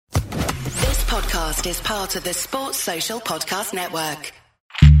podcast is part of the Sports Social Podcast Network.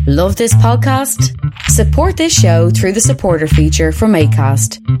 Love this podcast? Support this show through the supporter feature from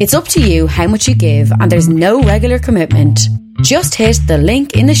Acast. It's up to you how much you give and there's no regular commitment. Just hit the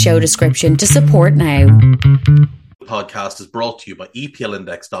link in the show description to support now. The podcast is brought to you by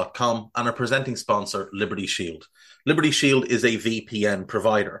EPLindex.com and our presenting sponsor, Liberty Shield. Liberty Shield is a VPN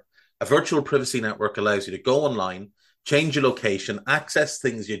provider. A virtual privacy network allows you to go online, change your location, access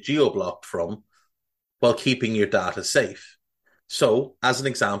things you're geo-blocked from while keeping your data safe. So, as an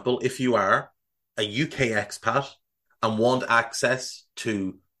example, if you are a UK expat and want access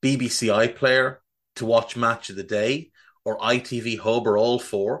to BBC iPlayer to watch Match of the Day or ITV Hub or all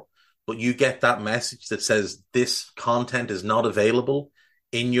four, but you get that message that says this content is not available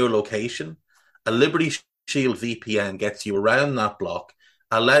in your location, a Liberty Shield VPN gets you around that block,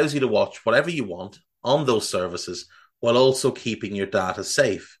 allows you to watch whatever you want on those services while also keeping your data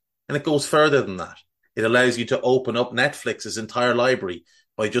safe. And it goes further than that. It allows you to open up Netflix's entire library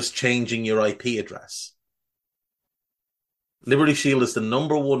by just changing your IP address. Liberty Shield is the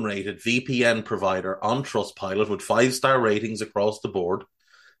 #1 rated VPN provider on Trustpilot with 5-star ratings across the board.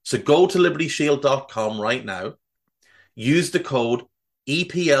 So go to libertyshield.com right now, use the code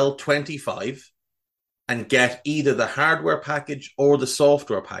EPL25 and get either the hardware package or the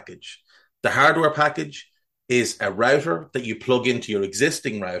software package. The hardware package is a router that you plug into your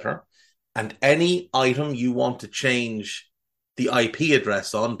existing router, and any item you want to change the IP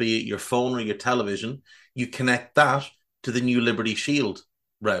address on, be it your phone or your television, you connect that to the new Liberty Shield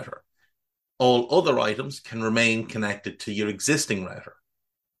router. All other items can remain connected to your existing router.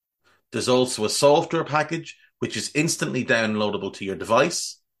 There's also a software package which is instantly downloadable to your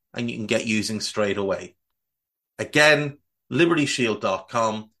device and you can get using straight away. Again,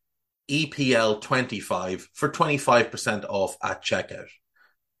 libertyshield.com, EPL25 for 25% off at checkout.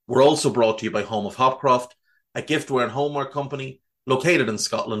 We're also brought to you by Home of Hopcroft, a giftware and homeware company located in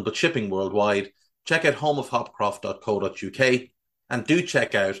Scotland but shipping worldwide. Check out homeofhopcroft.co.uk and do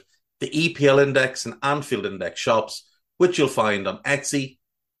check out the EPL Index and Anfield Index shops, which you'll find on Etsy.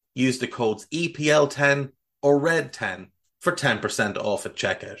 Use the codes EPL10 or RED10 for 10% off at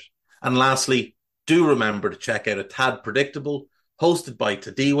checkout. And lastly, do remember to check out A Tad Predictable, hosted by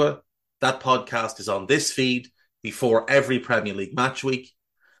Tadiwa. That podcast is on this feed before every Premier League match week.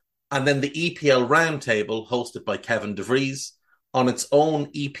 And then the EPL Roundtable, hosted by Kevin DeVries, on its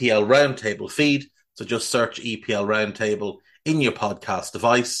own EPL Roundtable feed. So just search EPL Roundtable in your podcast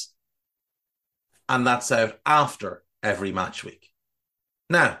device. And that's out after every match week.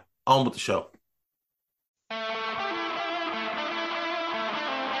 Now, on with the show.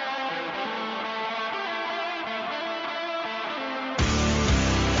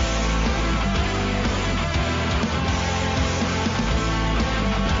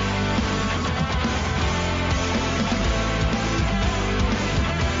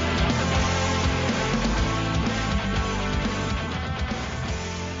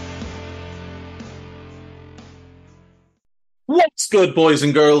 What's good, boys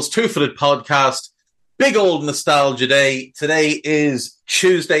and girls? Two-Footed Podcast. Big old nostalgia day. Today is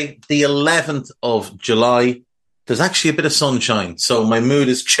Tuesday, the 11th of July. There's actually a bit of sunshine, so my mood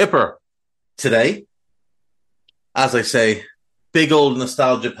is chipper today. As I say, big old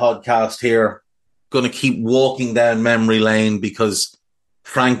nostalgia podcast here. Going to keep walking down memory lane because,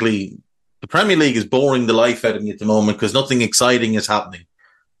 frankly, the Premier League is boring the life out of me at the moment because nothing exciting is happening.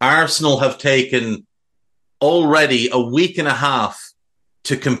 Arsenal have taken already a week and a half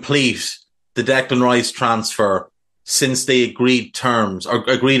to complete the Declan Rice transfer since they agreed terms or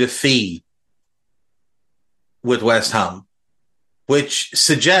agreed a fee with West Ham, which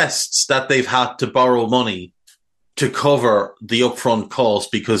suggests that they've had to borrow money to cover the upfront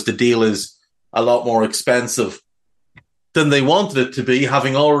cost because the deal is a lot more expensive than they wanted it to be,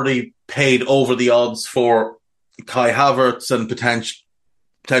 having already paid over the odds for Kai Havertz and potentially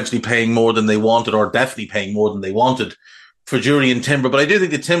paying more than they wanted, or definitely paying more than they wanted for Jurrien Timber. But I do think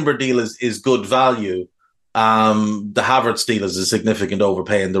the Timber deal is good value. The Havertz deal is a significant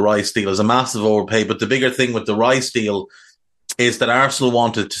overpay and the Rice deal is a massive overpay. But the bigger thing with the Rice deal is that Arsenal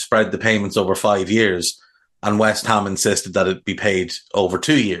wanted to spread the payments over 5 years and West Ham insisted that it be paid over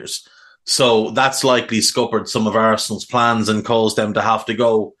 2 years. So that's likely scuppered some of Arsenal's plans and caused them to have to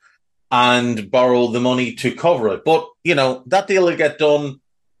go and borrow the money to cover it. But, you know, that deal will get done.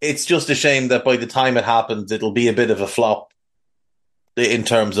 It's just a shame that by the time it happens, it'll be a bit of a flop in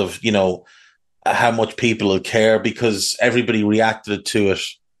terms of, you know, how much people will care because everybody reacted to it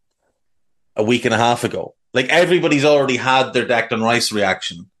a week and a half ago. Like, everybody's already had their Declan Rice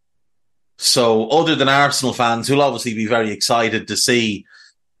reaction. So other than Arsenal fans, who'll obviously be very excited to see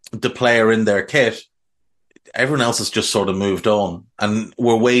the player in their kit. Everyone else has just sort of moved on, and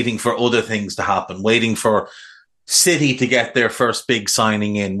we're waiting for other things to happen, waiting for City to get their first big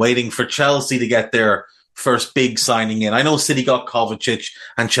signing in, waiting for Chelsea to get their first big signing in. I know City got Kovacic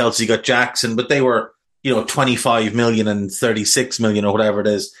and Chelsea got Jackson, but they were, 25 million and 36 million or whatever it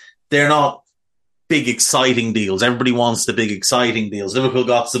is. They're not big, exciting deals. Everybody wants the big, exciting deals. Liverpool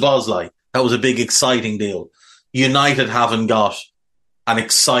got Szoboszlai. That was a big, exciting deal. United haven't got an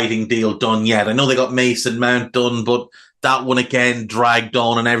exciting deal done yet. I know they got Mason Mount done, but that one again dragged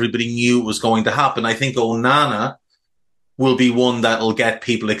on and everybody knew it was going to happen. I think Onana will be one that'll get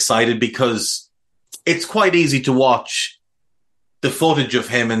people excited because it's quite easy to watch the footage of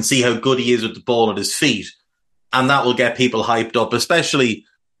him and see how good he is with the ball at his feet. And that will get people hyped up, especially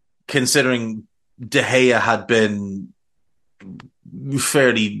considering De Gea had been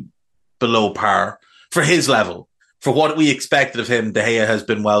fairly below par for his level. For what we expected of him, De Gea has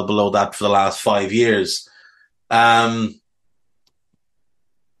been well below that for the last 5 years.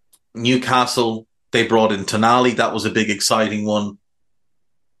 Newcastle, they brought in Tonali. That was a big, exciting one.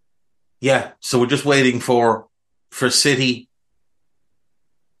 Yeah, so we're just waiting for City,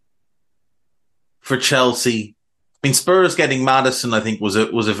 for Chelsea. I mean, Spurs getting Maddison, I think, was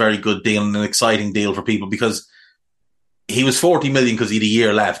a very good deal and an exciting deal for people because he was 40 million because he had a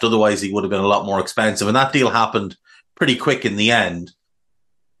year left. Otherwise, he would have been a lot more expensive. And that deal happened pretty quick in the end.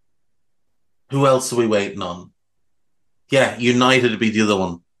 Who else are we waiting on? Yeah, United would be the other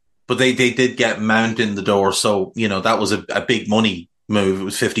one. But they did get Mount in the door. So, that was a big money move. It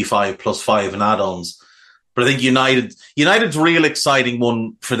was 55 plus 5 in add-ons. But I think United's real exciting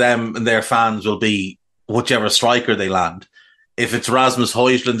one for them and their fans will be whichever striker they land. If it's Rasmus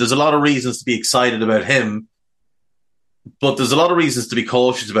Højlund, there's a lot of reasons to be excited about him. But there's a lot of reasons to be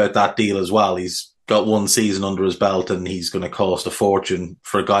cautious about that deal as well. He's got one season under his belt and he's going to cost a fortune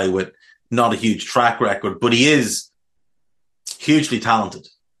for a guy with not a huge track record. But he is hugely talented.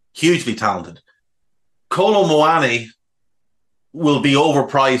 Hugely talented. Kolo Muani will be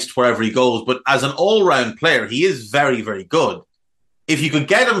overpriced wherever he goes, but as an all-round player, he is very, very good. If you could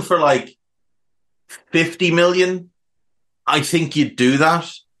get him for like 50 million, I think you'd do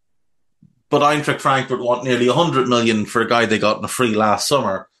that. But Eintracht Frankfurt want nearly 100 million for a guy they got in a free last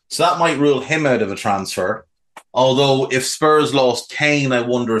summer. So that might rule him out of a transfer. Although if Spurs lost Kane, I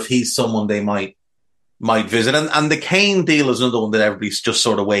wonder if he's someone they might visit. And the Kane deal is another one that everybody's just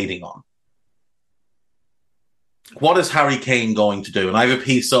sort of waiting on. What is Harry Kane going to do? And I have a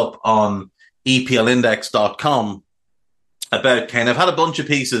piece up on EPLindex.com about Kane. I've had a bunch of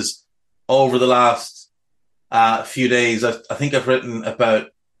pieces over the last few days. I think I've written about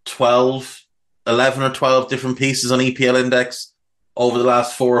 11 or 12 different pieces on EPL Index over the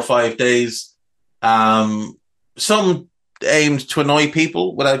last 4 or 5 days. Some aimed to annoy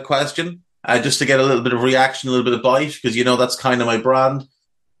people without question, just to get a little bit of reaction, a little bit of bite, because, that's kind of my brand.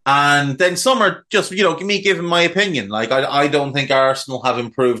 And then some are just, me giving my opinion. Like, I don't think Arsenal have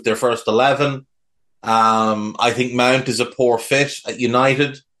improved their first 11. I think Mount is a poor fit at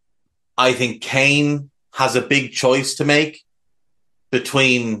United. I think Kane has a big choice to make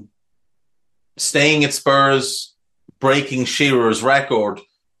between staying at Spurs, breaking Shearer's record,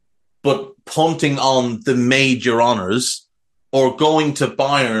 but punting on the major honours, or going to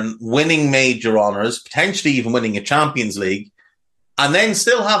Bayern, winning major honours, potentially even winning a Champions League, and then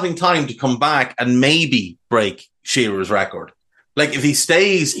still having time to come back and maybe break Shearer's record. Like, if he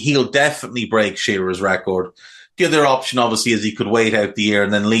stays, he'll definitely break Shearer's record. The other option, obviously, is he could wait out the year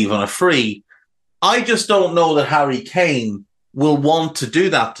and then leave on a free. I just don't know that Harry Kane will want to do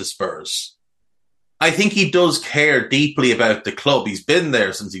that to Spurs. I think he does care deeply about the club. He's been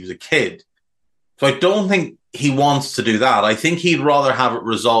there since he was a kid. So I don't think he wants to do that. I think he'd rather have it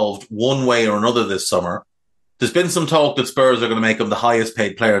resolved one way or another this summer. There's been some talk that Spurs are going to make him the highest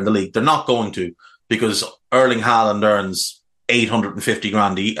paid player in the league. They're not going to, because Erling Haaland earns 850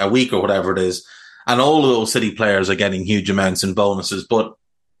 grand a week or whatever it is. And all of those City players are getting huge amounts in bonuses. But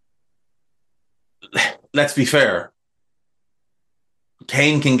let's be fair.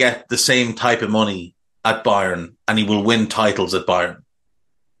 Kane can get the same type of money at Bayern and he will win titles at Bayern.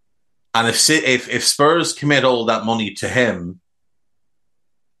 And if Spurs commit all that money to him,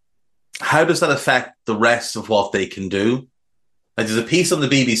 how does that affect the rest of what they can do? Like, there's a piece on the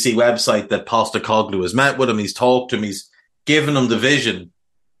BBC website that Postecoglou has met with him. He's talked to him. He's given him the vision.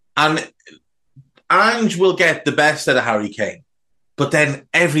 And Ange will get the best out of Harry Kane. But then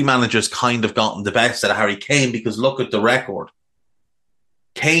every manager's kind of gotten the best out of Harry Kane, because look at the record.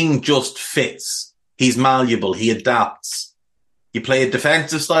 Kane just fits. He's malleable. He adapts. You play a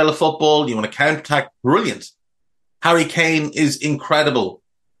defensive style of football. You want to counter-attack. Brilliant. Harry Kane is incredible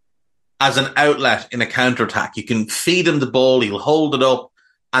as an outlet in a counter-attack. You can feed him the ball, he'll hold it up,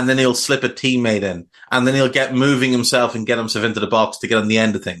 and then he'll slip a teammate in. And then he'll get moving himself and get himself into the box to get on the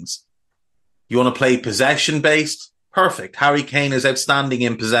end of things. You want to play possession-based? Perfect. Harry Kane is outstanding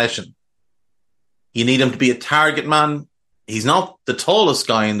in possession. You need him to be a target man. He's not the tallest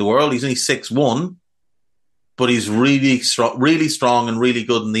guy in the world. He's only 6'1", but he's really strong and really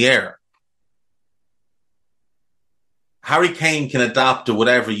good in the air. Harry Kane can adapt to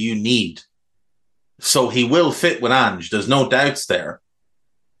whatever you need. So he will fit with Ange. There's no doubts there.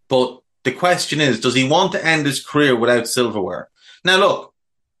 But the question is, does he want to end his career without silverware? Now, look,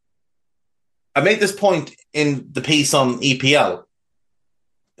 I made this point in the piece on EPL.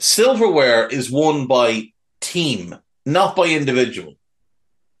 Silverware is won by team, not by individual.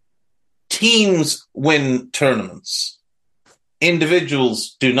 Teams win tournaments.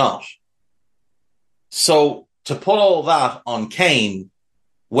 Individuals do not. So to put all that on Kane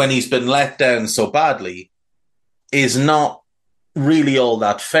when he's been let down so badly is not really all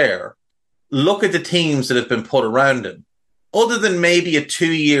that fair. Look at the teams that have been put around him. Other than maybe a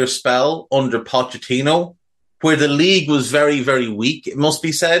 2-year spell under Pochettino, where the league was very, very weak, it must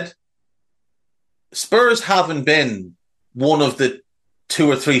be said, Spurs haven't been one of the 2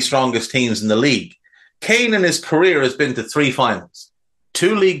 or 3 strongest teams in the league. Kane in his career has been to 3 finals,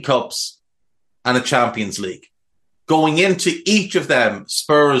 2 League Cups and a Champions League. Going into each of them,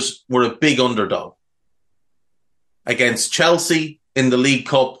 Spurs were a big underdog. Against Chelsea in the League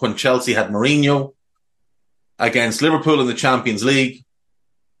Cup when Chelsea had Mourinho, against Liverpool in the Champions League,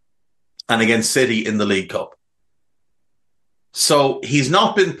 and against City in the League Cup. So he's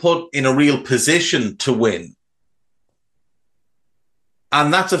not been put in a real position to win.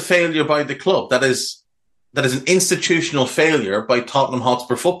 And that's a failure by the club. That is an institutional failure by Tottenham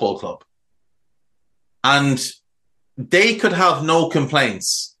Hotspur Football Club. And they could have no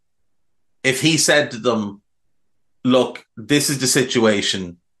complaints if he said to them, look, this is the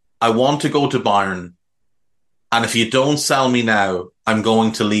situation. I want to go to Bayern. And if you don't sell me now, I'm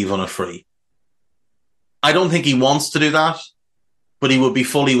going to leave on a free. I don't think he wants to do that, but he would be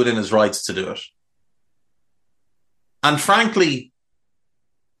fully within his rights to do it. And frankly,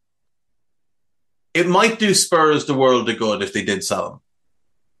 it might do Spurs the world of good if they did sell him.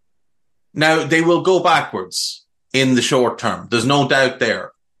 Now, they will go backwards in the short term. There's no doubt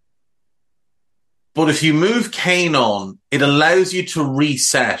there. But if you move Kane on, it allows you to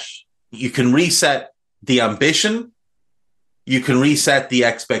reset. You can reset the ambition. You can reset the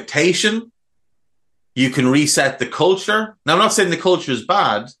expectation. You can reset the culture. Now, I'm not saying the culture is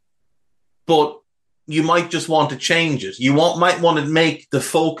bad, but you might just want to change it. You might want to make the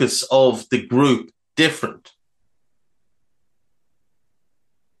focus of the group different.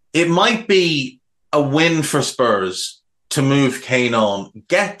 It might be a win for Spurs to move Kane on,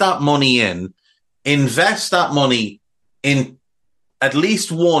 get that money in, invest that money in at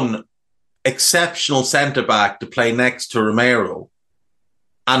least one exceptional centre-back to play next to Romero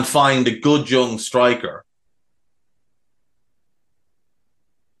and find a good young striker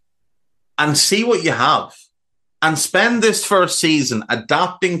and see what you have and spend this first season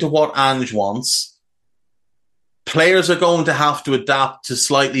adapting to what Ange wants. Players are going to have to adapt to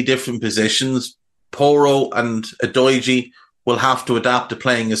slightly different positions. Porro and Adoiji will have to adapt to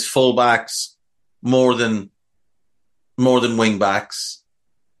playing as fullbacks more than wing-backs.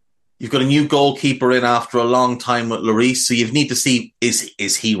 You've got a new goalkeeper in after a long time with Lloris, so you need to see,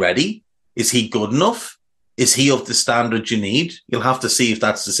 is he ready? Is he good enough? Is he of the standard you need? You'll have to see if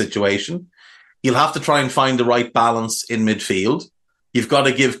that's the situation. You'll have to try and find the right balance in midfield. You've got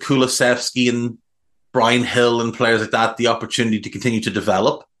to give Kulusevski and Bryan Hill and players like that the opportunity to continue to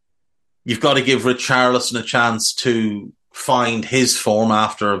develop. You've got to give Richarlison a chance to find his form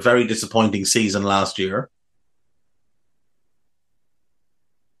after a very disappointing season last year.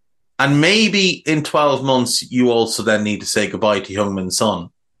 And maybe in 12 months, you also then need to say goodbye to Heung-min Son.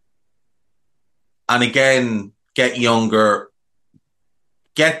 And again, get younger,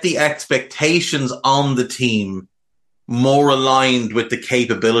 get the expectations on the team more aligned with the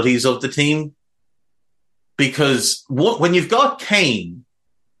capabilities of the team. Because when you've got Kane,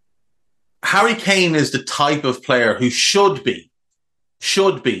 Harry Kane is the type of player who should be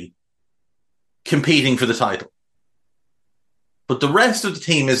competing for the title. But the rest of the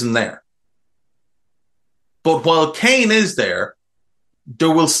team isn't there. But while Kane is there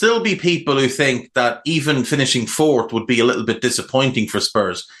will still be people who think that even finishing fourth would be a little bit disappointing for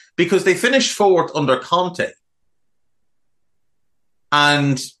Spurs because they finished fourth under Conte.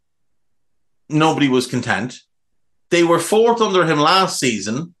 And nobody was content. They were fourth under him last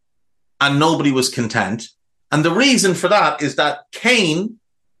season and nobody was content. And the reason for that is that Kane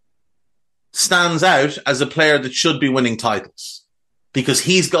stands out as a player that should be winning titles because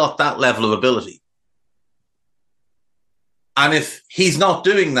he's got that level of ability. And if he's not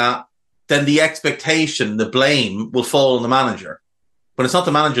doing that, then the expectation, the blame will fall on the manager. But it's not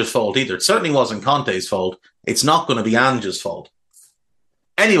the manager's fault either. It certainly wasn't Conte's fault. It's not going to be Ange's fault.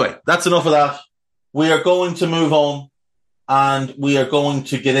 Anyway, that's enough of that. We are going to move on and we are going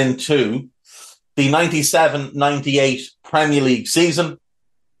to get into the 97-98 Premier League season.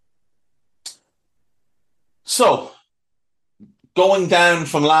 So, going down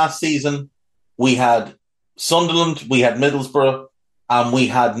from last season, we had Sunderland, we had Middlesbrough, and we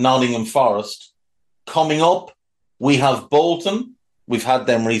had Nottingham Forest. Coming up, we have Bolton. We've had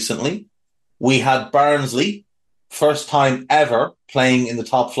them recently. We had Barnsley, first time ever playing in the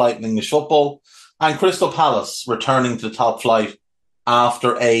top flight in English football, and Crystal Palace returning to the top flight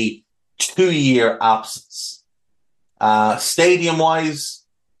after a 2-year absence. Stadium-wise,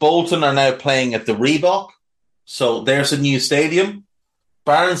 Bolton are now playing at the Reebok, so there's a new stadium.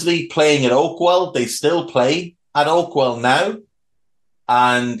 Barnsley playing at Oakwell. They still play at Oakwell now,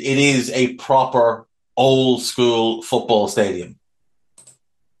 and it is a proper old-school football stadium.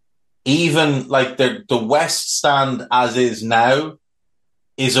 Even like the West Stand as is now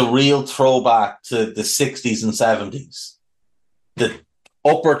is a real throwback to the 60s and 70s. The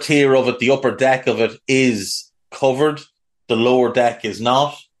upper tier of it, the upper deck of it is covered. The lower deck is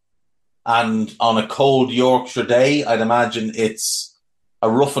not. And on a cold Yorkshire day, I'd imagine it's a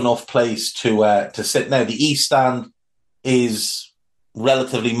rough enough place to sit. Now, the East Stand is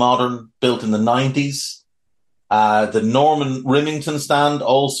relatively modern, built in the 90s. The Norman Rimington Stand,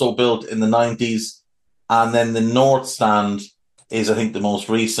 also built in the 90s. And then the North Stand is, I think, the most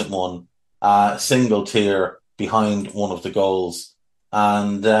recent one, single tier behind one of the goals.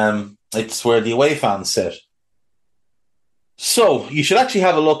 And it's where the away fans sit. So you should actually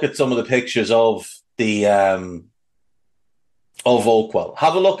have a look at some of the pictures of the of Oakwell.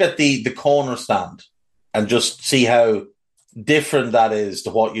 Have a look at the corner stand and just see how different that is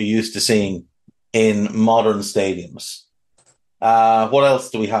to what you're used to seeing in modern stadiums. What else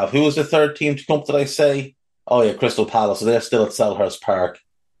do we have? Who was the third team to come up, did I say? Oh, yeah, Crystal Palace. So they're still at Selhurst Park,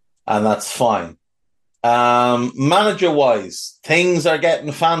 and that's fine. Manager-wise, things are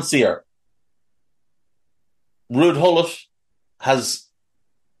getting fancier. Ruud Gullit has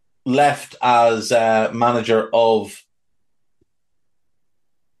left as manager of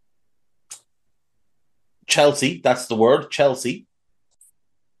Chelsea. That's the word, Chelsea.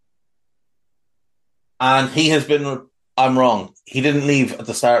 And he has been... I'm wrong. He didn't leave at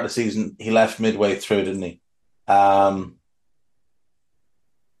the start of the season. He left midway through, didn't he?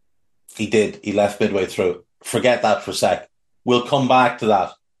 He did. He left midway through. Forget that for a sec. We'll come back to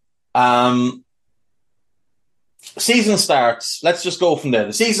that. Season starts. Let's just go from there.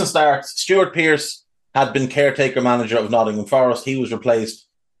 The season starts. Stuart Pearce had been caretaker manager of Nottingham Forest. He was replaced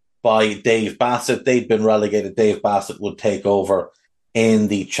by Dave Bassett. They'd been relegated. Dave Bassett would take over in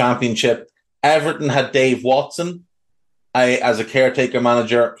the Championship. Everton had Dave Watson as a caretaker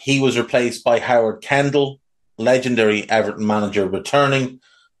manager. He was replaced by Howard Kendall, legendary Everton manager, returning.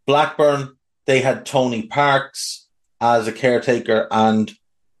 Blackburn, they had Tony Parks as a caretaker, and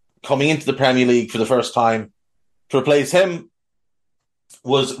coming into the Premier League for the first time to replace him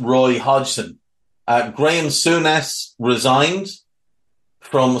was Roy Hodgson. Graham Souness resigned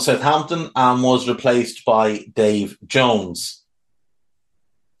from Southampton and was replaced by Dave Jones.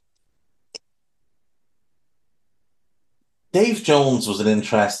 Dave Jones was an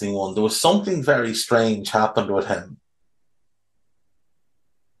interesting one. There was something very strange happened with him.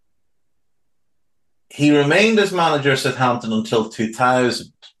 He remained as manager of Southampton until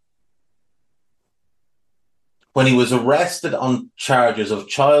 2000, when he was arrested on charges of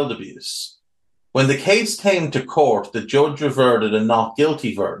child abuse. When the case came to court, the judge recorded a not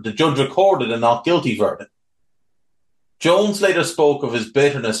guilty verdict. Jones later spoke of his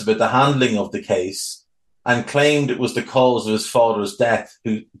bitterness about the handling of the case and claimed it was the cause of his father's death,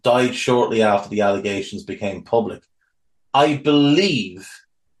 who died shortly after the allegations became public. I believe...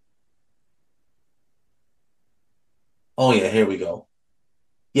 Oh, yeah, here we go.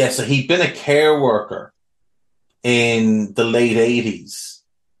 Yeah, so he'd been a care worker in the late 80s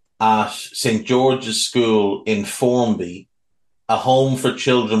at St. George's School in Formby, a home for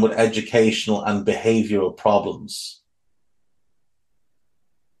children with educational and behavioural problems.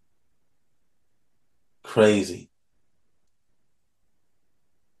 Crazy.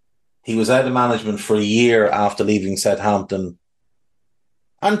 He was out of management for a year after leaving Southampton.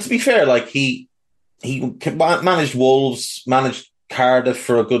 And to be fair, like he managed Wolves, managed Cardiff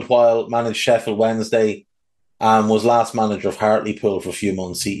for a good while, managed Sheffield Wednesday, Was last manager of Hartlepool for a few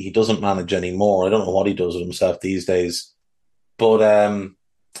months. He doesn't manage anymore. I don't know what he does with himself these days. But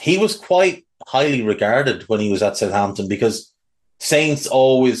he was quite highly regarded when he was at Southampton because Saints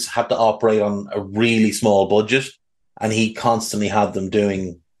always had to operate on a really small budget, and he constantly had them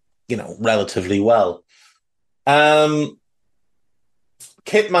doing, relatively well.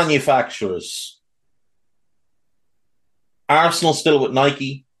 Kit manufacturers. Arsenal still with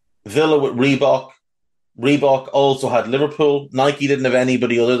Nike, Villa with Reebok. Reebok also had Liverpool. Nike didn't have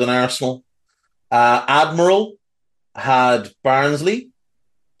anybody other than Arsenal. Admiral had Barnsley,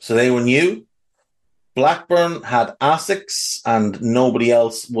 so they were new. Blackburn had Asics, and nobody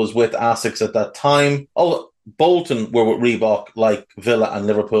else was with Asics at that time. Oh, Bolton were with Reebok, like Villa and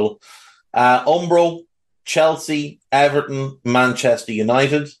Liverpool. Umbro, Chelsea, Everton, Manchester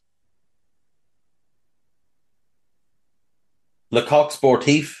United. Le Coq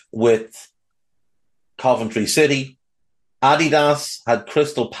Sportif with Coventry City. Adidas had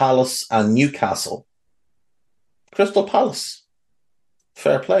Crystal Palace and Newcastle. Crystal Palace.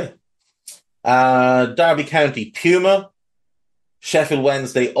 Fair play. Derby County, Puma. Sheffield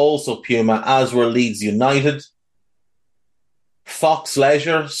Wednesday, also Puma, as were Leeds United. Fox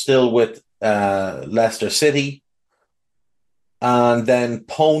Leisure, still with Leicester City. And then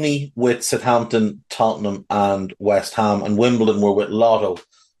Pony with Southampton, Tottenham and West Ham. And Wimbledon were with Lotto.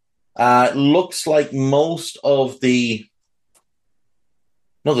 Looks like most of the...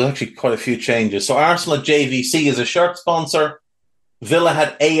 No, there's actually quite a few changes. So Arsenal had JVC as a shirt sponsor. Villa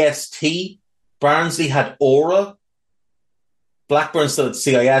had AST. Barnsley had Aura. Blackburn still had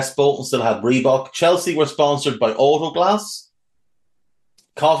CIS. Bolton still had Reebok. Chelsea were sponsored by Autoglass.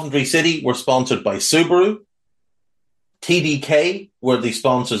 Coventry City were sponsored by Subaru. TDK were the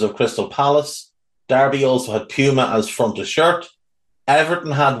sponsors of Crystal Palace. Derby also had Puma as front of shirt.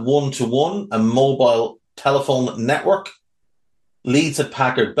 Everton had 1-1, a mobile telephone network. Leeds had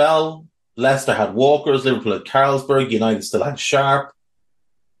Packard Bell. Leicester had Walkers. Liverpool had Carlsberg. United still had Sharp.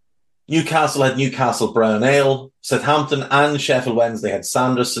 Newcastle had Newcastle Brown Ale. Southampton and Sheffield Wednesday had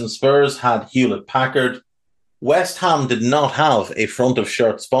Sanderson. Spurs had Hewlett Packard. West Ham did not have a front of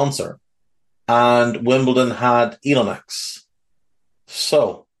shirt sponsor. And Wimbledon had Elonex.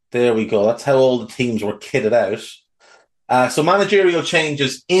 So, there we go. That's how all the teams were kitted out. So managerial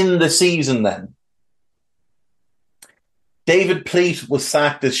changes in the season then. David Pleat was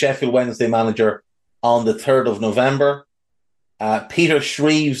sacked as Sheffield Wednesday manager on the 3rd of November. Peter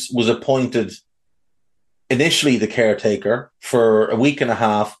Shreeves was appointed initially the caretaker for a week and a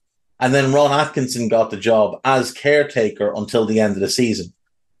half, and then Ron Atkinson got the job as caretaker until the end of the season.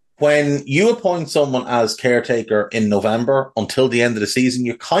 When you appoint someone as caretaker in November until the end of the season,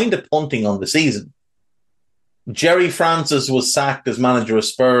 you're kind of punting on the season. Jerry Francis was sacked as manager of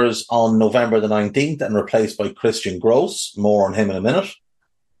Spurs on November the 19th and replaced by Christian Gross. More on him in a minute.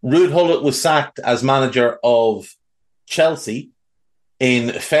 Ruud Gullit was sacked as manager of Chelsea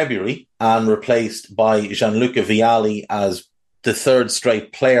in February and replaced by Gianluca Vialli as the third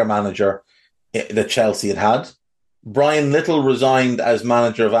straight player manager that Chelsea had had. Brian Little resigned as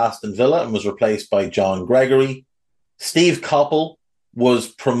manager of Aston Villa and was replaced by John Gregory. Steve Coppell was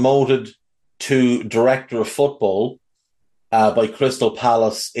promoted to director of football by Crystal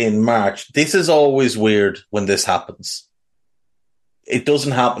Palace in March. This is always weird when this happens. It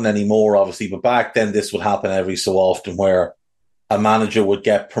doesn't happen anymore, obviously, but back then this would happen every so often where a manager would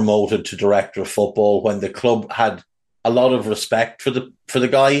get promoted to director of football when the club had a lot of respect for the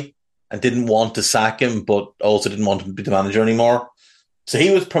guy and didn't want to sack him, but also didn't want him to be the manager anymore. So he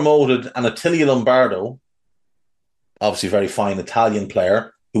was promoted, and Attilio Lombardo, obviously a very fine Italian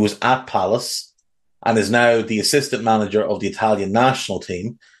player, who was at Palace and is now the assistant manager of the Italian national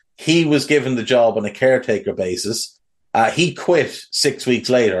team. He was given the job on a caretaker basis. He quit 6 weeks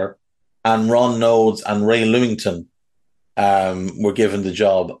later, and Ron Nodes and Ray Lewington were given the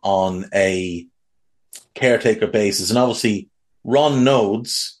job on a caretaker basis. And obviously, Ron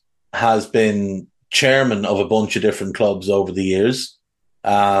Nodes has been chairman of a bunch of different clubs over the years.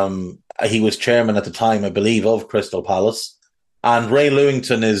 He was chairman at the time, I believe, of Crystal Palace. And Ray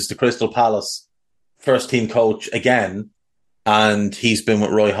Lewington is the Crystal Palace first team coach again. And he's been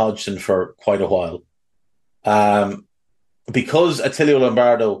with Roy Hodgson for quite a while. Because Attilio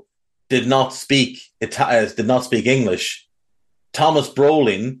Lombardo did not speak English, Thomas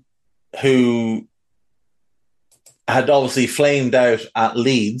Brolin, who had obviously flamed out at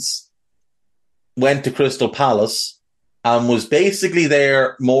Leeds, went to Crystal Palace and was basically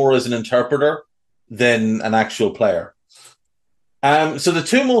there more as an interpreter than an actual player. So the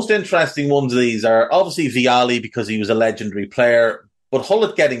two most interesting ones of these are obviously Vialli because he was a legendary player, but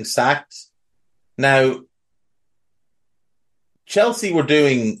Gullit getting sacked. Now, Chelsea were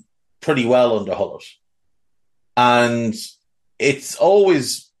doing pretty well under Hullett. And it's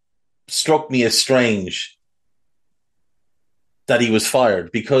always struck me as strange that he was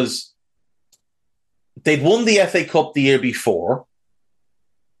fired, because they'd won the FA Cup the year before.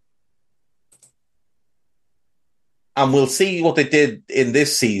 And we'll see what they did in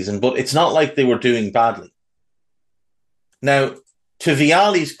this season, but it's not like they were doing badly. Now, to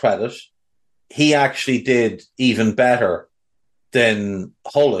Vialli's credit, he actually did even better than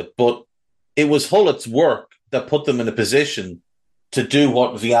Hullett, but it was Hullett's work that put them in a position to do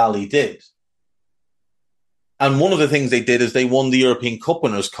what Vialli did. And one of the things they did is they won the European Cup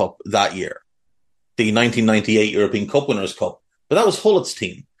Winners' Cup that year, the 1998 European Cup Winners' Cup. But that was Hullett's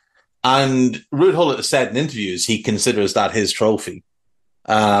team. And Ruud Gullit has said in interviews he considers that his trophy.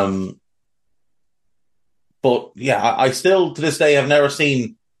 But yeah, I still, to this day, have never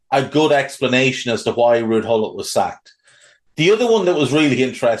seen a good explanation as to why Ruud Gullit was sacked. The other one that was really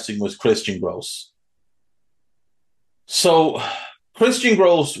interesting was Christian Gross. So Christian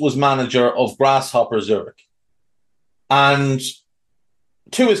Gross was manager of Grasshopper Zurich. And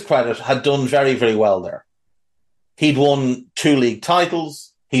to his credit, had done very, very well there. He'd won 2 league titles.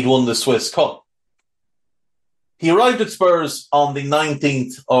 He'd won the Swiss Cup. He arrived at Spurs on the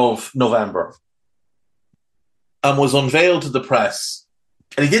 19th of November and was unveiled to the press.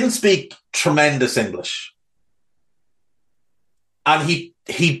 And he didn't speak tremendous English. And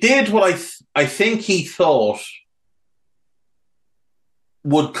he did what I think he thought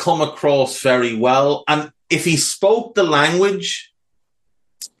would come across very well. And if he spoke the language,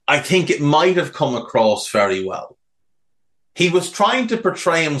 I think it might have come across very well. He was trying to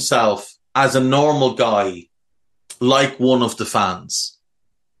portray himself as a normal guy, like one of the fans.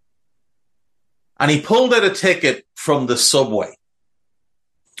 And he pulled out a ticket from the subway,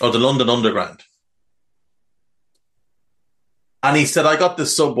 or the London Underground. And he said, I got the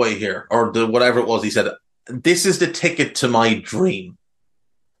subway here, or the whatever it was. He said, this is the ticket to my dream.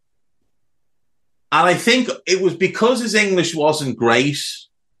 And I think it was because his English wasn't great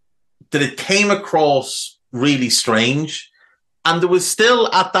that it came across really strange. And there was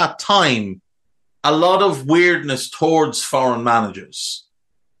still, at that time, a lot of weirdness towards foreign managers.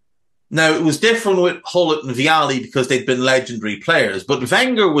 Now, it was different with Gullit and Vialli because they'd been legendary players, but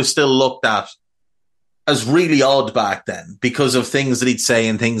Wenger was still looked at as really odd back then because of things that he'd say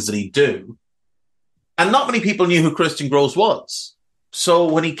and things that he'd do. And not many people knew who Christian Gross was. So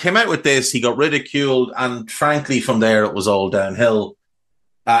when he came out with this, he got ridiculed, and frankly, from there, it was all downhill.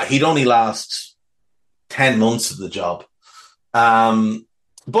 He'd only last 10 months of the job.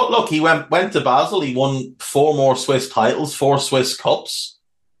 But look, he went to Basel. He won 4 more Swiss titles, 4 Swiss Cups.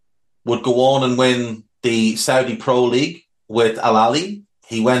 Would go on and win the Saudi Pro League with Al Ahly.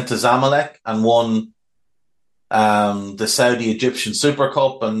 He went to Zamalek and won the Saudi Egyptian Super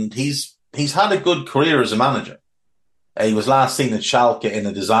Cup, and he's had a good career as a manager. He was last seen at Schalke in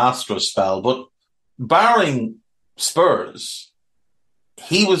a disastrous spell, but barring Spurs,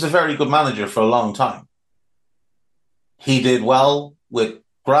 he was a very good manager for a long time. He did well with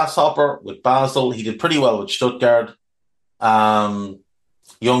Grasshopper, with Basel. He did pretty well with Stuttgart,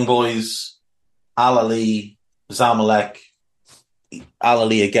 Young Boys, Al Ahly, Zamalek, Al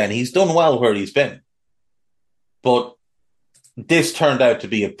Ahly again. He's done well where he's been. But this turned out to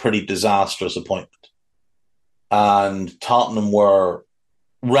be a pretty disastrous appointment. And Tottenham were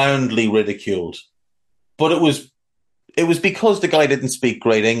roundly ridiculed. But it was because the guy didn't speak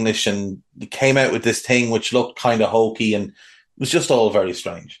great English, and he came out with this thing which looked kind of hokey, and it was just all very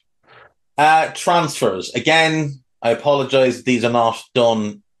strange. Transfers. Again, I apologise, these are not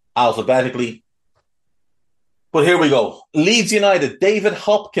done alphabetically. But here we go. Leeds United, David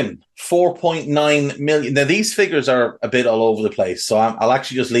Hopkin, 4.9 million. Now, these figures are a bit all over the place, so I'll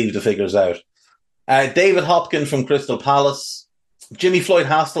actually just leave the figures out. David Hopkin from Crystal Palace. Jimmy Floyd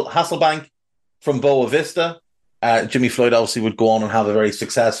Hasselbank from Boa Vista. Jimmy Floyd obviously would go on and have a very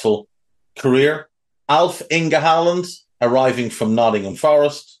successful career. Alf Inge Haaland, arriving from Nottingham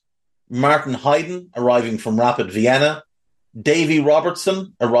Forest. Martin Hayden, arriving from Rapid Vienna. Davy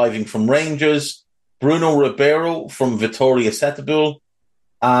Robertson, arriving from Rangers. Bruno Ribeiro from Vitória Setúbal.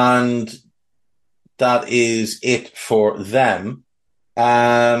 And that is it for them.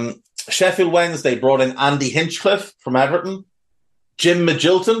 Sheffield Wednesday brought in Andy Hinchcliffe from Everton. Jim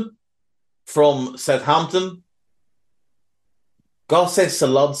Magilton from Southampton. Gosse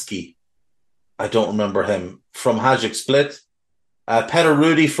Salodsky, I don't remember him, from Hajduk Split. Peter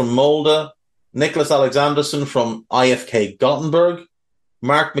Rudy from Molde. Nicholas Alexanderson from IFK Gothenburg.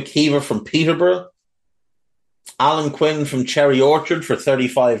 Mark McKeever from Peterborough. Alan Quinn from Cherry Orchard for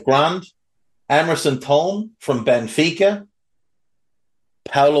 35 grand. Emerson Thome from Benfica.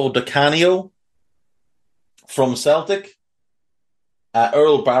 Paolo Di Canio from Celtic.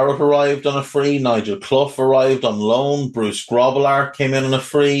 Earl Barrett arrived on a free. Nigel Clough arrived on loan. Bruce Grobbelaar came in on a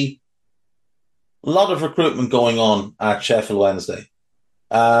free. A lot of recruitment going on at Sheffield Wednesday.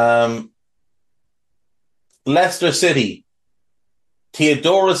 Leicester City.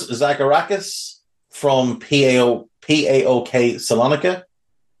 Theodoros Zagorakis from PAOK Salonika.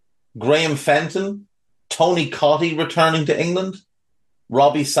 Graham Fenton. Tony Cottee returning to England.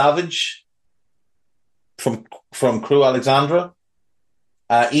 Robbie Savage from Crewe Alexandra.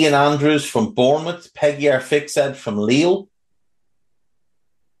 Ian Andrews from Bournemouth. Pegiar Fixed from Lille.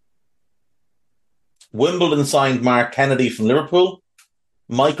 Wimbledon signed Mark Kennedy from Liverpool.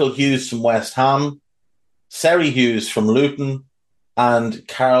 Michael Hughes from West Ham. Seri Hughes from Luton. And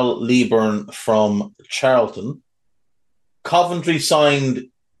Carl Leaburn from Charlton. Coventry signed,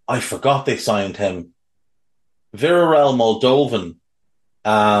 I forgot they signed him, Virarel Moldovan.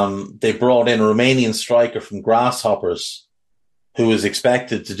 They brought in a Romanian striker from Grasshoppers who was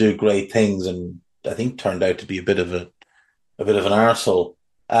expected to do great things and I think turned out to be a bit of an arsehole.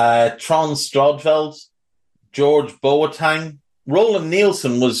 Tron Strodveld, George Boateng. Roland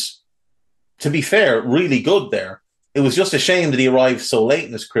Nielsen was, to be fair, really good there. It was just a shame that he arrived so late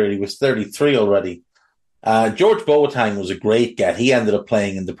in his career. He was 33 already. George Boateng was a great get. He ended up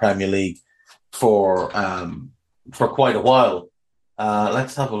playing in the Premier League for quite a while.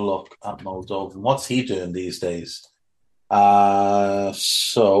 Let's have a look at Moldovan. What's he doing these days?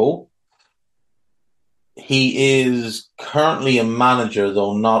 So he is currently a manager,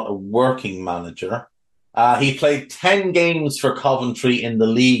 though not a working manager. He played 10 games for Coventry in the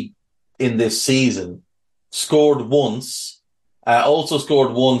league in this season. Scored once. Also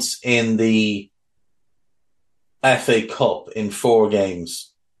scored once in the FA Cup in 4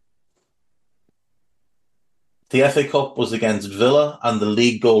 games. The FA Cup was against Villa and the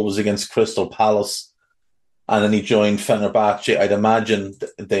league goal was against Crystal Palace. And then he joined Fenerbahce. I'd imagine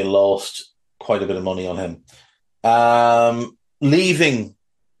they lost quite a bit of money on him. Leaving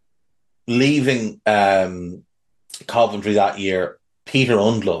Coventry that year, Peter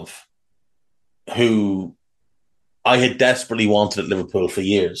Undlov, who I had desperately wanted at Liverpool for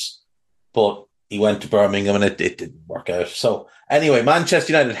years, but he went to Birmingham and it didn't work out. So anyway,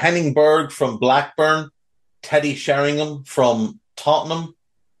 Manchester United, Henning Berg from Blackburn, Teddy Sheringham from Tottenham,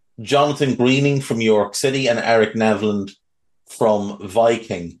 Jonathan Greening from York City, and Eric Nevland from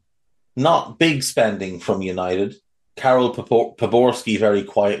Viking. Not big spending from United. Karol Poborski very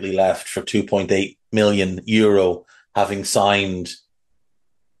quietly left for €2.8 million, having signed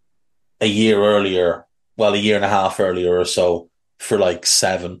a year and a half earlier or so for like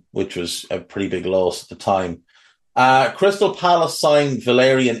 7, which was a pretty big loss at the time. Crystal Palace signed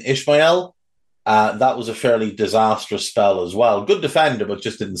Valerian Ismail. That was a fairly disastrous spell as well. Good defender, but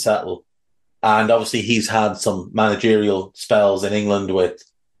just didn't settle. And obviously he's had some managerial spells in England with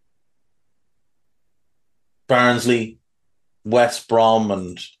Barnsley, West Brom,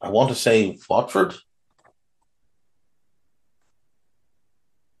 and I want to say Watford.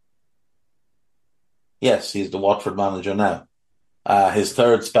 Yes, he's the Watford manager now. His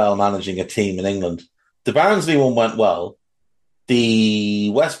 3rd spell managing a team in England. The Barnsley one went well.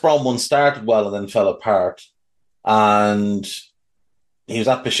 The West Brom one started well and then fell apart. And he was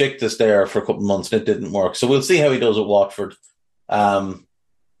at Besiktas there for a couple of months and it didn't work. So we'll see how he does at Watford.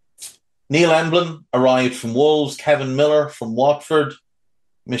 Neil Emblin arrived from Wolves. Kevin Miller from Watford.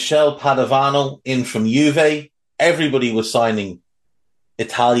 Michel Padovano in from Juve. Everybody was signing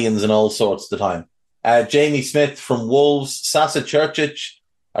Italians and all sorts at the time. Jamie Smith from Wolves. Sasa Čurčić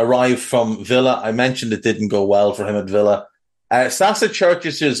arrived from Villa. I mentioned it didn't go well for him at Villa. Sasa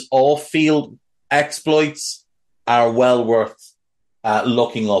Čurčić's off-field exploits are well worth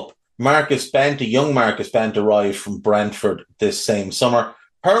looking up. Marcus Bent, a young Marcus Bent, arrived from Brentford this same summer.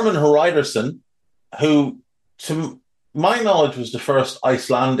 Herman Hreiðarsson, who, to my knowledge, was the first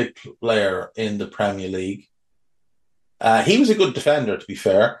Icelandic player in the Premier League. He was a good defender, to be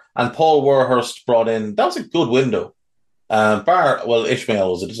fair. And Paul Warhurst brought in, that was a good window.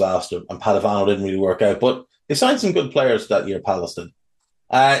 Ishmael was a disaster and Padovano didn't really work out, but they signed some good players that year, Palace did.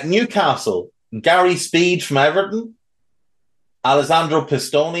 Newcastle, Gary Speed from Everton, Alessandro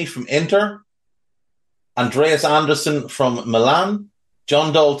Pistoni from Inter, Andreas Andersson from Milan,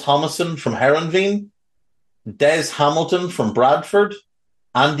 John Dole Thomason from Heerenveen, Des Hamilton from Bradford,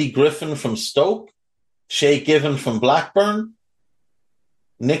 Andy Griffin from Stoke, Shay Given from Blackburn,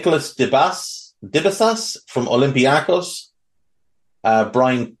 Nicholas Dibasas from Olympiacos,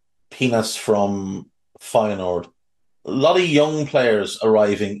 Brian Pinas from Feyenoord. A lot of young players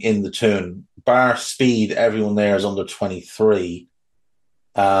arriving in the Toon. Bar Speed, everyone there is under 23.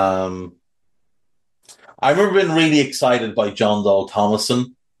 I remember being really excited by John Dahl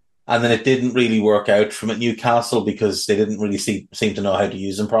Tomasson, and then it didn't really work out for him at Newcastle because they didn't really seem to know how to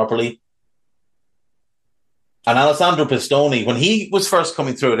use him properly. And Alessandro Pistone, when he was first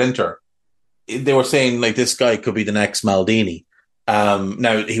coming through at Inter, they were saying, like, this guy could be the next Maldini.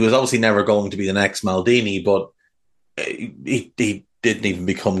 Now, he was obviously never going to be the next Maldini, but he didn't even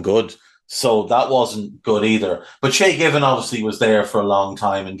become good. So that wasn't good either. But Shay Given obviously was there for a long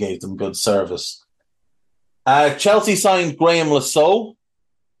time and gave them good service. Chelsea signed Graham Lasso.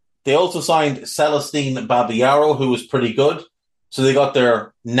 They also signed Celestine Babayaro, who was pretty good. So they got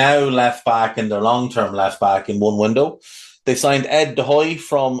their now left back and their long-term left back in one window. They signed Ed De Hoy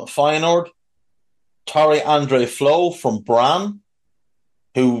from Feyenoord, Torre Andre Flo from Brann,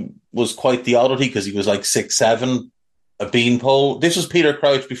 who was quite the oddity because he was like 6'7", a beanpole. This was Peter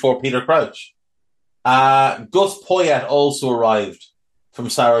Crouch before Peter Crouch. Gus Poyet also arrived from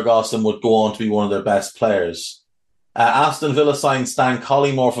Saragossa and would go on to be one of their best players. Aston Villa signed Stan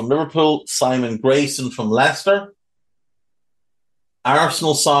Collymore from Liverpool, Simon Grayson from Leicester.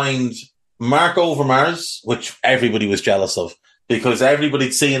 Arsenal signed Mark Overmars, which everybody was jealous of because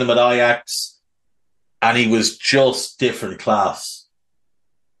everybody'd seen him at Ajax and he was just different class.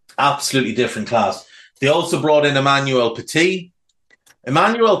 Absolutely different class. They also brought in Emmanuel Petit.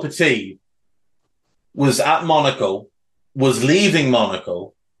 Emmanuel Petit was at Monaco, was leaving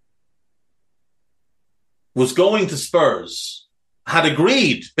Monaco, was going to Spurs, had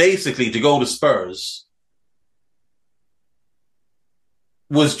agreed basically to go to Spurs,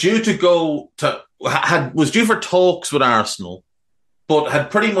 was due for talks with Arsenal, but had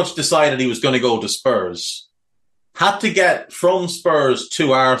pretty much decided he was going to go to Spurs. Had to get from Spurs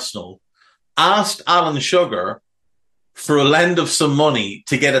to Arsenal, asked Alan Sugar for a lend of some money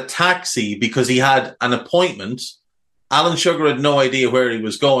to get a taxi because he had an appointment. Alan Sugar had no idea where he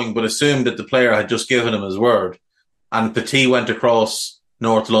was going, but assumed that the player had just given him his word. And Petit went across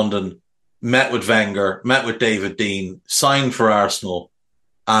North London, met with Wenger, met with David Dein, signed for Arsenal,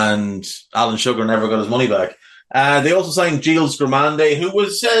 and Alan Sugar never got his money back. They also signed Gilles Grimande, who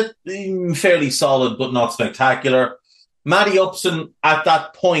was fairly solid but not spectacular. Matty Upson, at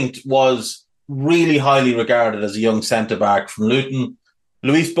that point, was really highly regarded as a young centre-back from Luton.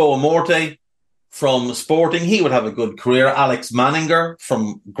 Luis Boamorte from Sporting, he would have a good career. Alex Manninger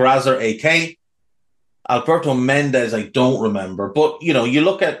from Grazer AK. Alberto Mendes, I don't remember. But, you know, you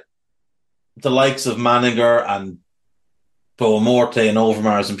look at the likes of Manninger and Boamorte and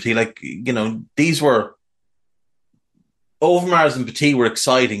Overmars and Petit, like, you know, these were... Overmars and Petit were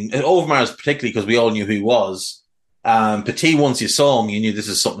exciting. Overmars particularly because we all knew who he was. Petit, once you saw him, you knew this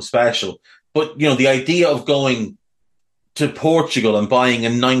is something special. But, you know, the idea of going to Portugal and buying a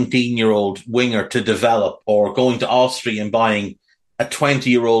 19-year-old winger to develop, or going to Austria and buying a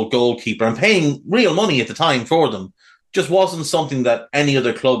 20-year-old goalkeeper and paying real money at the time for them, just wasn't something that any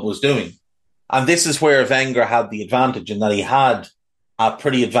other club was doing. And this is where Wenger had the advantage, in that he had a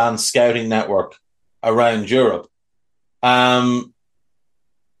pretty advanced scouting network around Europe. Ian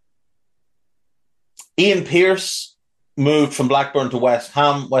Pearce moved from Blackburn to West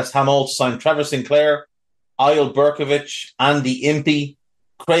Ham. West Ham also signed Trevor Sinclair, Eyal Berkovic, Andy Impey,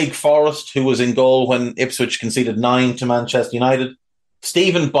 Craig Forrest, who was in goal when Ipswich conceded 9 to Manchester United,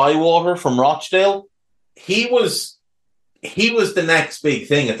 Stephen Bywater from Rochdale. He was the next big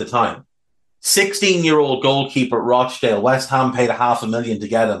thing at the time. 16-year-old goalkeeper at Rochdale. West Ham paid $500,000 to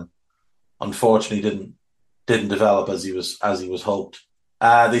get him. Unfortunately, didn't develop as he was hoped.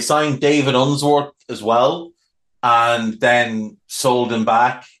 They signed David Unsworth as well, and then sold him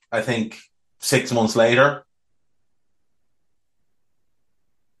back, I think, 6 months later.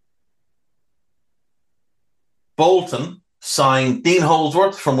 Bolton signed Dean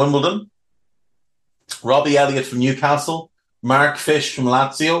Holdsworth from Wimbledon, Robbie Elliott from Newcastle, Mark Fish from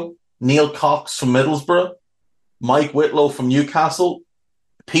Lazio, Neil Cox from Middlesbrough, Mike Whitlow from Newcastle,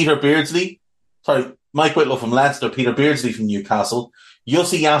 Mike Whitlow from Leicester, Peter Beardsley from Newcastle,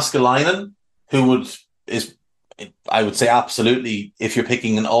 Jussi Jääskeläinen, who is, I would say, absolutely, if you're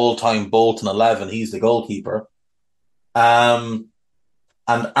picking an all-time Bolton 11, he's the goalkeeper. And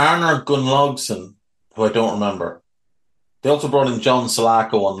Arnar Gunnlaugsson, who I don't remember. They also brought in John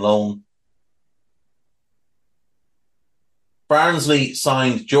Salako on loan. Barnsley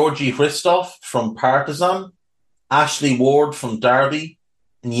signed Georgi Hristov from Partizan, Ashley Ward from Derby,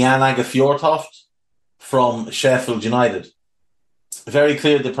 and Jan Fjortoft from Sheffield United. Very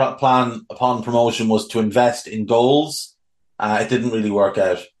clear the plan upon promotion was to invest in goals. It didn't really work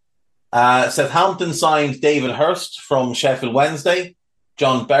out. Southampton signed David Hurst from Sheffield Wednesday,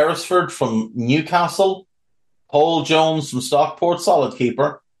 John Beresford from Newcastle, Paul Jones from Stockport, solid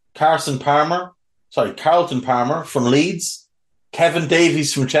keeper. Carlton Palmer from Leeds. Kevin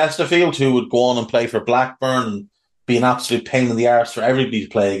Davies from Chesterfield, who would go on and play for Blackburn and be an absolute pain in the arse for everybody to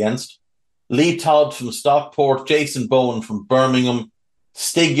play against. Lee Todd from Stockport. Jason Bowen from Birmingham.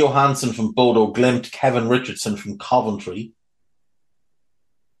 Stig Johansson from Bodo Glimt. Kevin Richardson from Coventry.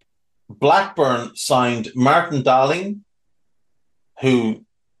 Blackburn signed Martin Dahlin, who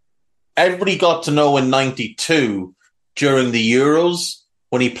everybody got to know in 92 during the Euros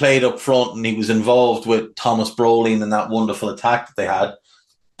when he played up front and he was involved with Thomas Brolin and that wonderful attack that they had.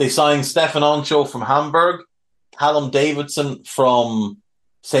 They signed Stefan Oncho from Hamburg, Callum Davidson from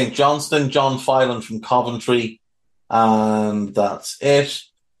St. Johnstone, John Phelan from Coventry, and that's it.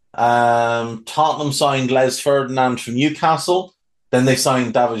 Tottenham signed Les Ferdinand from Newcastle. Then they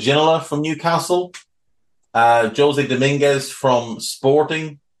signed David Ginola from Newcastle, Jose Dominguez from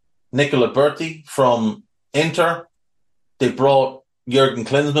Sporting, Nicola Berti from Inter. They brought Jurgen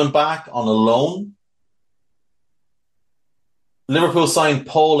Klinsmann back on a loan. Liverpool signed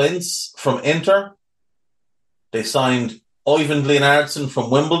Paul Ince from Inter. They signed Oyvind Leonardson from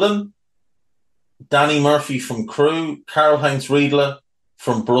Wimbledon, Danny Murphy from Crewe, Karl-Heinz Riedle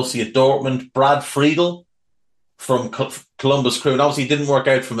from Borussia Dortmund, Brad Friedel from Columbus Crew. And obviously, he didn't work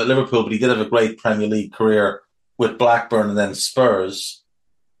out from at Liverpool, but he did have a great Premier League career with Blackburn and then Spurs.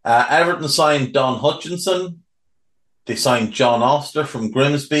 Everton signed Don Hutchinson. They signed John Oster from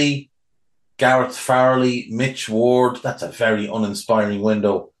Grimsby, Gareth Farley, Mitch Ward. That's a very uninspiring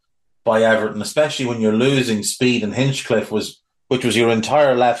window by Everton, especially when you're losing Speed and Hinchcliffe, which was your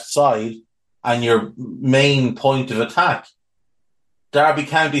entire left side and your main point of attack. Derby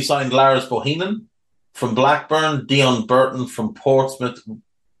County signed Lars Bohinen from Blackburn, Dion Burton from Portsmouth,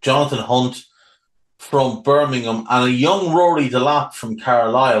 Jonathan Hunt from Birmingham, and a young Rory Delap from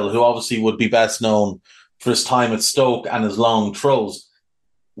Carlisle, who obviously would be best known for his time at Stoke and his long throws.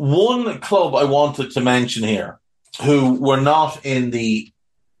 One club I wanted to mention here, who were not in the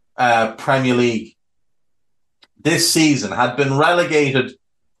Premier League this season, had been relegated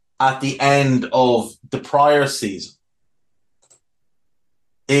at the end of the prior season,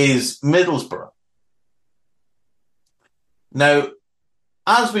 is Middlesbrough. Now,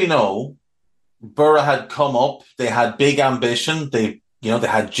 as we know, Borough had come up. They had big ambition. They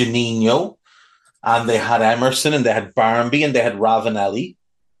had Juninho, and they had Emerson, and they had Barmby, and they had Ravanelli,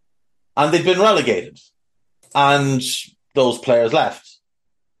 and they'd been relegated. And those players left.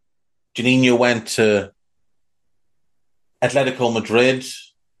 Juninho went to Atletico Madrid.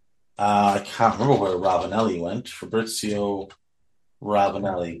 I can't remember where Ravanelli went. Fabrizio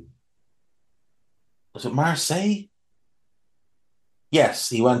Ravanelli. Was it Marseille? Yes,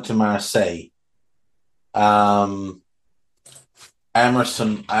 he went to Marseille. Emerson,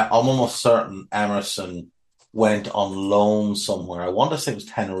 I'm almost certain Emerson went on loan somewhere. I want to say it was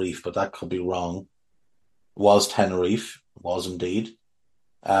Tenerife, but that could be wrong. It was Tenerife. It was indeed.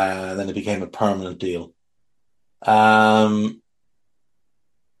 Then it became a permanent deal. I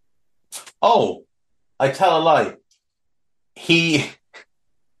tell a lie. He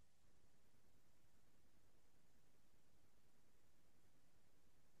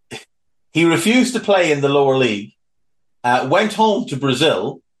refused to play in the lower league, went home to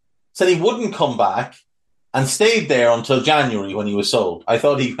Brazil, said he wouldn't come back, and stayed there until January when he was sold. I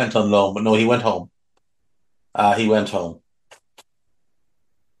thought he went on loan, but no, he went home. He went home.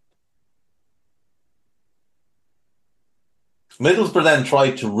 Middlesbrough then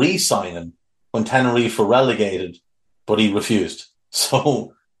tried to re-sign him when Tenerife were relegated, but he refused.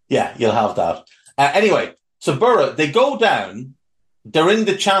 So, yeah, you'll have that. Anyway, so Borough, they go down. They're in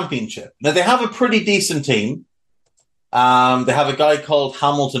the Championship. Now, they have a pretty decent team. They have a guy called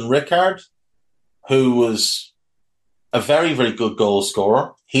Hamilton Rickard, who was a very, very good goal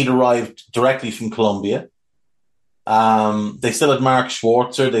scorer. He'd arrived directly from Colombia. They still had Mark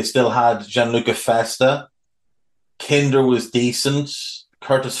Schwarzer. They still had Gianluca Festa. Kinder was decent.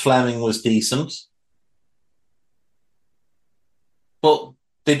 Curtis Fleming was decent. But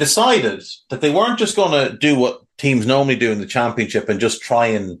they decided that they weren't just going to do what teams normally do in the Championship and just try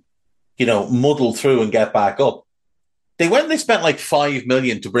and, muddle through and get back up. They went and they spent like $5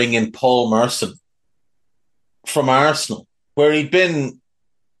 million to bring in Paul Merson from Arsenal, where he'd been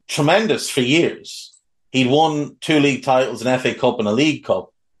tremendous for years. He'd won 2 league titles, an FA Cup and a League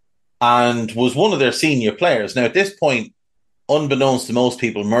Cup, and was one of their senior players. Now, at this point, unbeknownst to most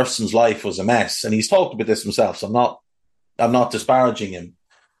people, Merson's life was a mess, and he's talked about this himself, so I'm not disparaging him.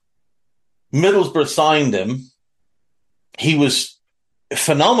 Middlesbrough signed him. He was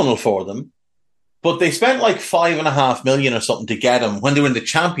phenomenal for them. But they spent like 5.5 million or something to get him when they were in the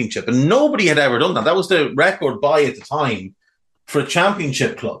championship, and nobody had ever done that. That was the record buy at the time for a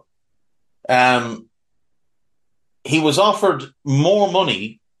championship club. He was offered more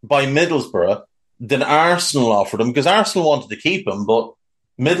money by Middlesbrough than Arsenal offered him, because Arsenal wanted to keep him, but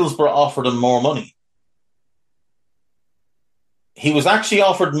Middlesbrough offered him more money. He was actually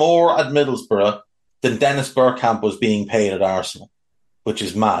offered more at Middlesbrough than Dennis Bergkamp was being paid at Arsenal, which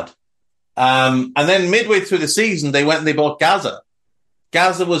is mad. And then midway through the season, they went and they bought Gaza.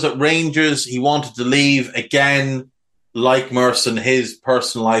 Gaza was at Rangers. He wanted to leave. Again, like Merson, his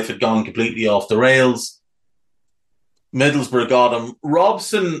personal life had gone completely off the rails. Middlesbrough got him.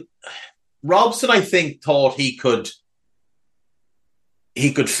 Robson, I think, thought he could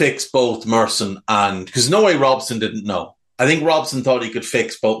fix both Merson and... Because no way Robson didn't know. I think Robson thought he could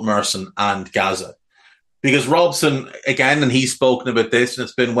fix both Merson and Gaza. Because Robson, again, and he's spoken about this and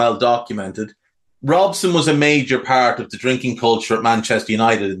it's been well documented, Robson was a major part of the drinking culture at Manchester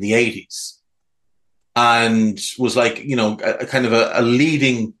United in the 80s. And was like, you know, a kind of a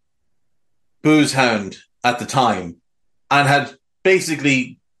leading booze hound at the time. And had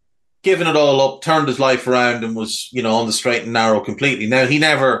basically given it all up, turned his life around and was, you know, on the straight and narrow completely. Now, he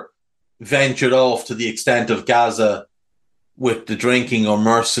never ventured off to the extent of Gaza with the drinking or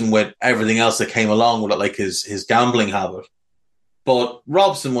Merson with everything else that came along with it, like his gambling habit. But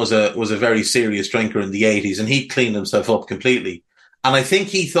Robson was a very serious drinker in the 80s, and he cleaned himself up completely. And I think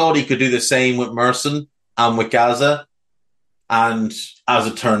he thought he could do the same with Merson and with Gaza. And as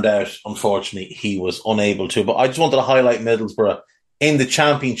it turned out, unfortunately, he was unable to. But I just wanted to highlight Middlesbrough in the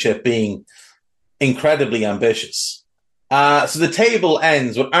championship being incredibly ambitious. So the table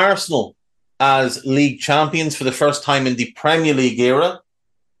ends with Arsenal as league champions for the first time in the Premier League era.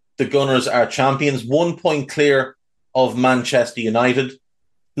 The Gunners are champions, 1 point clear of Manchester United.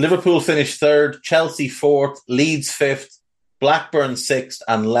 Liverpool finished third, Chelsea fourth, Leeds fifth, Blackburn sixth,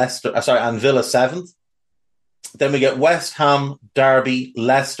 and Villa seventh. Then we get West Ham, Derby,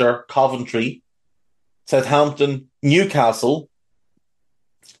 Leicester, Coventry, Southampton, Newcastle,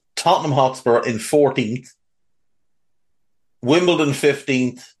 Tottenham Hotspur in 14th, Wimbledon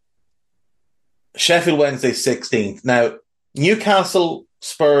 15th, Sheffield Wednesday 16th. Now, Newcastle,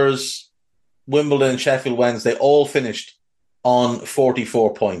 Spurs, Wimbledon, Sheffield Wednesday all finished on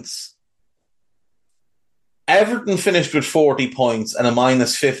 44 points. Everton finished with 40 points and a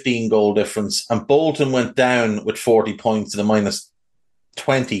minus 15 goal difference, and Bolton went down with 40 points and a minus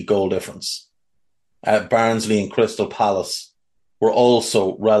 20 goal difference. Barnsley and Crystal Palace were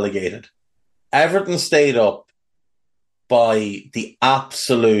also relegated. Everton stayed up by the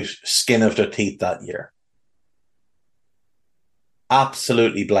absolute skin of their teeth that year.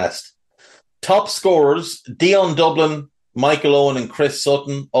 Absolutely blessed. Top scorers, Dion Dublin, Michael Owen and Chris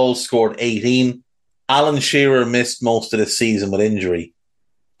Sutton all scored 18. Alan Shearer missed most of the season with injury.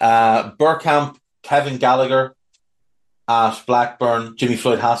 Bergkamp, Kevin Gallagher at Blackburn, Jimmy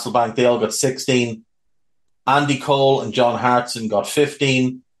Floyd Hasselbank, they all got 16. Andy Cole and John Hartson got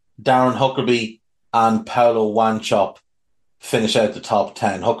 15. Darren Huckerby and Paolo Wanchop finish out the top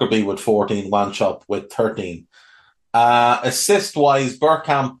 10. Huckerby with 14, Wanchop with 13. Assist-wise,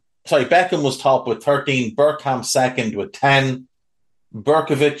 Beckham was top with 13. Bergkamp second with 10.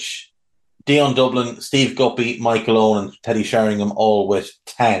 Berkovic, Dion Dublin, Steve Guppy, Michael Owen and Teddy Sheringham all with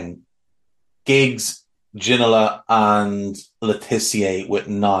 10. Giggs, Ginola and Letitia with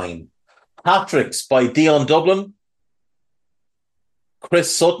 9. Hat-tricks by Dion Dublin,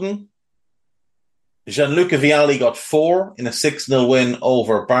 Chris Sutton, Gianluca Vialli got 4 in a 6-0 win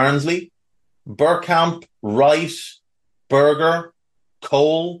over Barnsley. Bergkamp, Wright, Berger,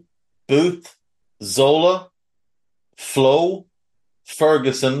 Cole, Booth, Zola, Flo,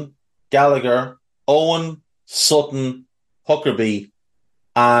 Ferguson, Gallagher, Owen, Sutton, Huckerby,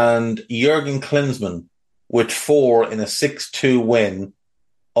 and Jurgen Klinsmann with 4 in a 6-2 win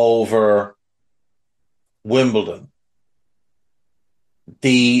over Wimbledon.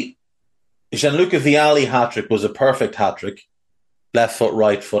 The Gianluca Vialli hat-trick was a perfect hat-trick. Left foot,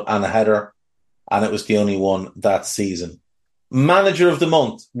 right foot, and a header. And it was the only one that season. Manager of the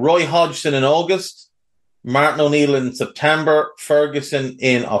month, Roy Hodgson in August, Martin O'Neill in September, Ferguson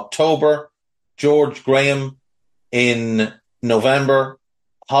in October, George Graham in November,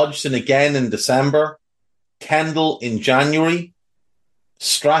 Hodgson again in December, Kendall in January,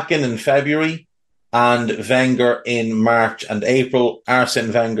 Strachan in February, and Wenger in March and April.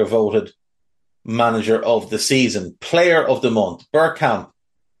 Arsene Wenger voted manager of the season. Player of the month, Bergkamp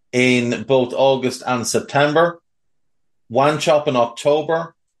in both August and September, Wanchop in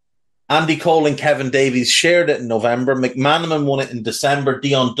October, Andy Cole and Kevin Davies shared it in November, McManaman won it in December,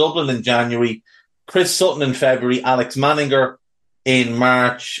 Dion Dublin in January, Chris Sutton in February, Alex Manninger in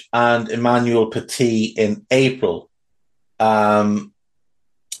March, and Emmanuel Petit in April. Michael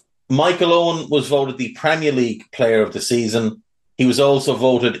Owen was voted the Premier League Player of the Season. He was also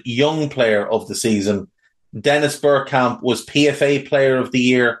voted Young Player of the Season. Dennis Bergkamp was PFA Player of the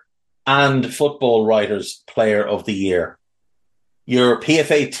Year and Football Writers Player of the Year. Your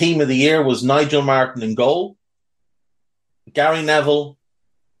PFA Team of the Year was Nigel Martyn in goal, Gary Neville,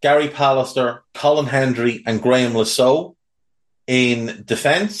 Gary Pallister, Colin Hendry and Graham Lasso in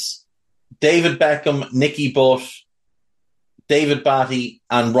defence, David Beckham, Nicky Butt, David Batty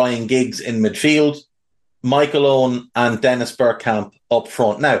and Ryan Giggs in midfield, Michael Owen and Dennis Bergkamp up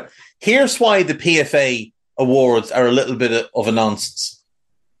front. Now, here's why the PFA awards are a little bit of a nonsense.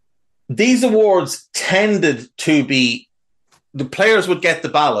 These awards tended to be, the players would get the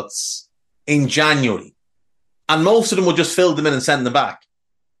ballots in January, and most of them would just fill them in and send them back,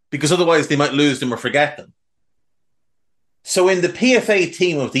 because otherwise they might lose them or forget them. So in the PFA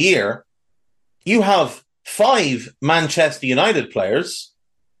Team of the Year, you have 5 Manchester United players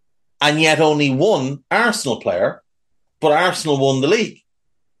and yet only 1 Arsenal player, but Arsenal won the league.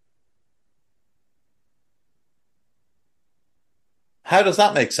 How does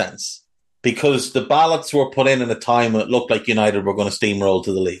that make sense? Because the ballots were put in a time when it looked like United were going to steamroll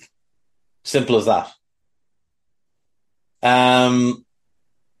to the league. Simple as that.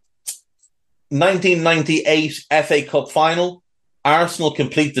 1998 FA Cup final. Arsenal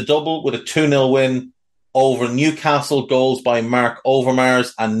complete the double with a 2-0 win over Newcastle, goals by Mark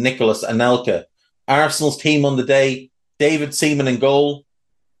Overmars and Nicolas Anelka. Arsenal's team on the day, David Seaman in goal,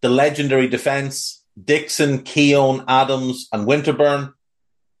 the legendary defence, Dixon, Keown, Adams and Winterburn,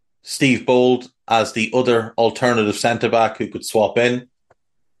 Steve Bold as the other alternative centre-back who could swap in.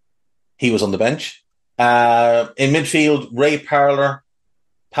 He was on the bench. In midfield, Ray Parlour,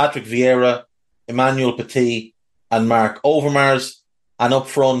 Patrick Vieira, Emmanuel Petit and Mark Overmars. And up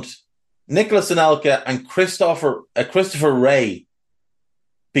front, Nicolas Anelka and Christopher Ray,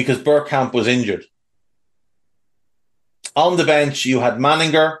 because Bergkamp was injured. On the bench, you had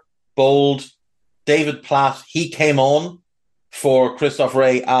Manninger, Bold, David Platt. He came on for Christophe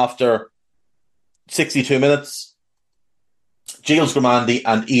Ray after 62 minutes. Gilles Grimandi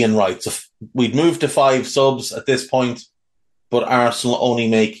and Ian Wright. So we'd moved to 5 subs at this point, but Arsenal only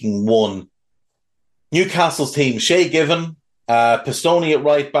making 1. Newcastle's team, Shay Given, Pistoni at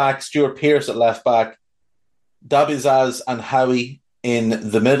right back, Stuart Pearce at left back, Dabizaz and Howie in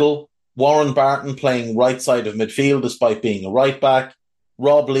the middle, Warren Barton playing right side of midfield despite being a right back,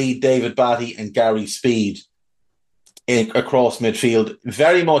 Rob Lee, David Batty and Gary Speed across midfield,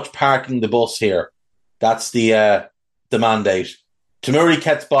 very much parking the bus here. That's the mandate. Tamuri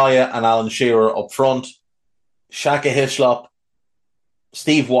Ketsbaya and Alan Shearer up front, Shaka Hislop,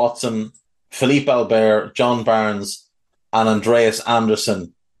 Steve Watson, Philippe Albert, John Barnes and Andreas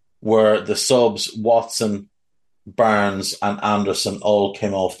Anderson were the subs. Watson, Barnes and Anderson all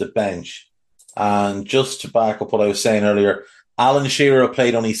came off the bench. And just to back up what I was saying earlier, Alan Shearer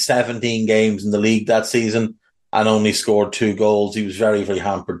played only 17 games in the league that season and only scored 2 goals. He was very, very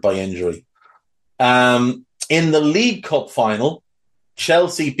hampered by injury. In the League Cup final,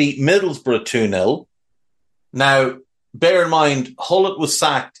 Chelsea beat Middlesbrough 2-0. Now, bear in mind, Hullett was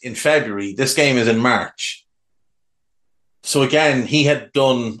sacked in February. This game is in March. So again, he had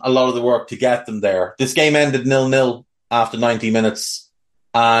done a lot of the work to get them there. This game ended 0-0 after 90 minutes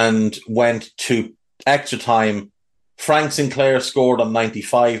and went to extra time. Frank Sinclair scored on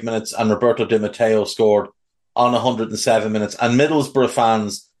 95 minutes and Roberto Di Matteo scored on 107 minutes. And Middlesbrough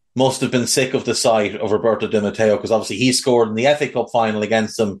fans must have been sick of the sight of Roberto Di Matteo because obviously he scored in the FA Cup final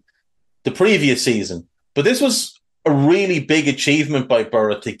against them the previous season. But this was a really big achievement by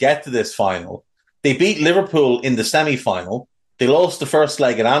Borough to get to this final. They beat Liverpool in the semi-final. They lost the first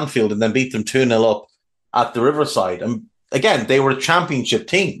leg at Anfield and then beat them 2-0 up at the Riverside. And again, they were a championship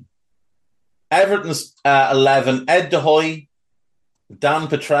team. Everton's 11, Ed De Hoy, Dan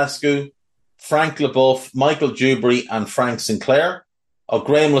Petrescu, Frank Leboeuf, Michael Dewberry and Frank Sinclair.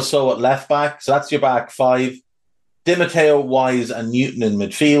 Graham Lasso at left back. So that's your back 5. Di Matteo, Wise and Newton in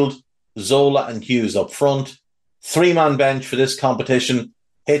midfield. Zola and Hughes up front. 3-man bench for this competition.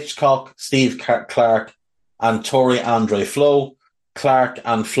 Hitchcock, Steve Clark and Torrey Andre Flo. Clark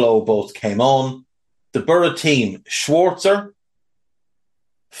and Flo both came on. The Borough team, Schwarzer,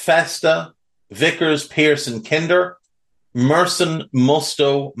 Festa, Vickers, Pearson, Kinder, Merson,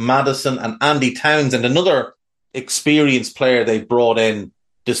 Musto, Madison and Andy Townsend, another experienced player they brought in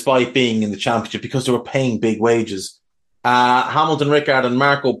despite being in the championship because they were paying big wages. Hamilton Rickard and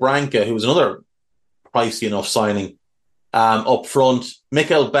Marco Branca, who was another pricey enough signing. up front.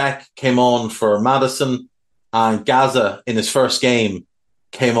 Mikkel Beck came on for Madison, and Gaza in his first game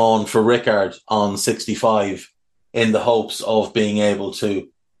came on for Rickard on 65 in the hopes of being able to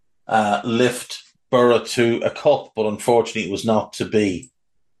lift Borough to a cup, but unfortunately it was not to be.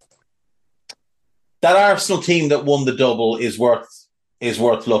 That Arsenal team that won the double is worth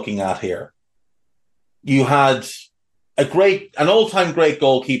looking at here. You had an all-time great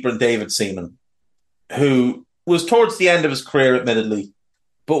goalkeeper in David Seaman, who was towards the end of his career, admittedly,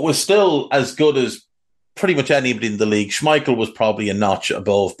 but was still as good as pretty much anybody in the league. Schmeichel was probably a notch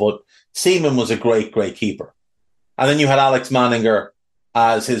above, but Seaman was a great, great keeper. And then you had Alex Manninger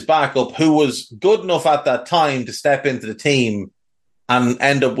as his backup, who was good enough at that time to step into the team and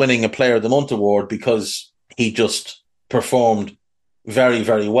end up winning a Player of the Month award because he just performed very,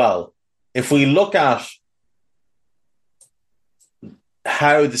 very well. If we look at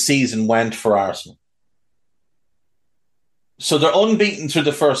how the season went for Arsenal, so they're unbeaten through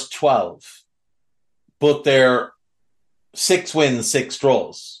the first 12, but they're 6 wins, 6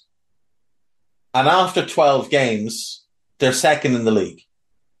 draws. And after 12 games, they're second in the league.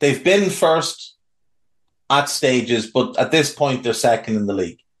 They've been first at stages, but at this point, they're second in the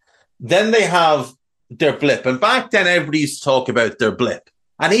league. Then they have their blip. And back then, everybody used to talk about their blip.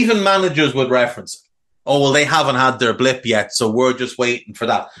 And even managers would reference it. Oh, well, they haven't had their blip yet, so we're just waiting for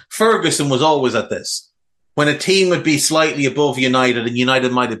that. Ferguson was always at this. When a team would be slightly above United and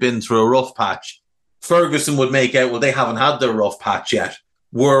United might have been through a rough patch, Ferguson would make out, well, they haven't had their rough patch yet.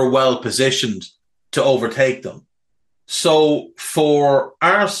 We're well positioned to overtake them. So for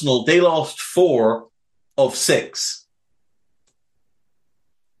Arsenal, they lost 4 of 6.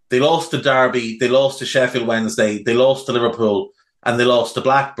 They lost to Derby, they lost to Sheffield Wednesday, they lost to Liverpool, and they lost to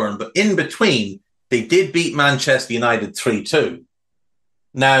Blackburn. But in between, they did beat Manchester United 3-2.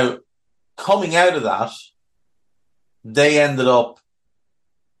 Now, coming out of that, they ended up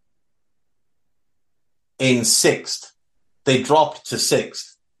in 6th. They dropped to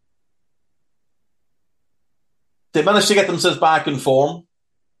 6th. They managed to get themselves back in form.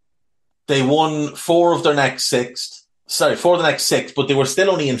 They won 4 of the next 6, but they were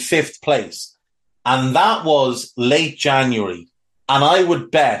still only in 5th place. And that was late January. And I would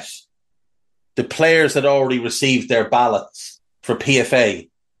bet the players had already received their ballots for PFA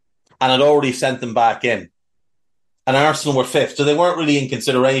and had already sent them back in. And Arsenal were 5th, so they weren't really in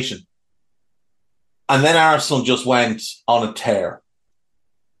consideration. And then Arsenal just went on a tear.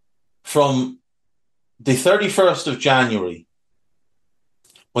 From the 31st of January,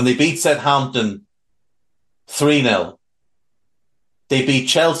 when they beat Southampton 3-0, they beat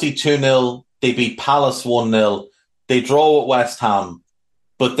Chelsea 2-0, they beat Palace 1-0, they draw at West Ham,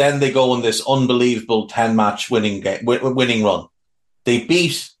 but then they go on this unbelievable 10-match winning run. They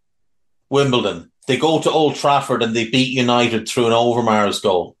beat Wimbledon. They go to Old Trafford and they beat United through an Overmars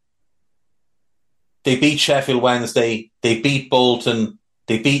goal. They beat Sheffield Wednesday. They beat Bolton.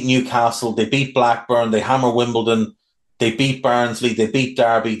 They beat Newcastle. They beat Blackburn. They hammer Wimbledon. They beat Barnsley. They beat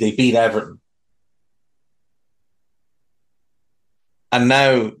Derby. They beat Everton. And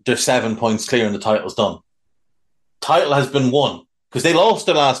now they're 7 points clear and the title's done. Title has been won because they lost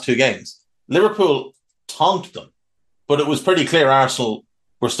their last 2 games. Liverpool tonked them, but it was pretty clear Arsenal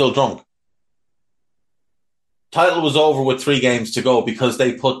were still drunk. Title was over with 3 games to go because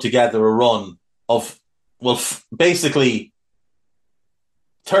they put together a run of, basically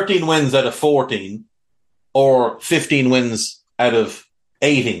 13 wins out of 14 or 15 wins out of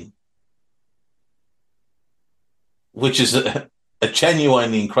 18, which is a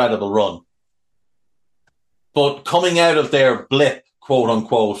genuinely incredible run. But coming out of their blip, quote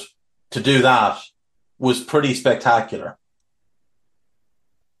unquote, to do that was pretty spectacular.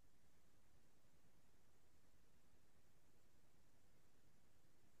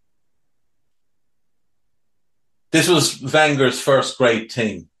 This was Wenger's first great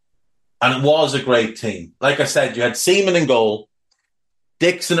team, and it was a great team. Like I said, you had Seaman in goal,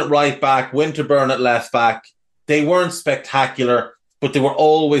 Dixon at right back, Winterburn at left back. They weren't spectacular, but they were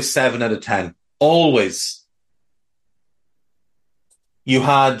always 7 out of 10. Always. You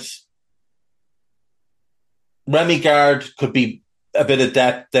had Remy Gard, could be a bit of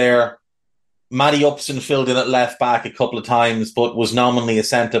depth there. Matty Upson filled in at left back a couple of times, but was nominally a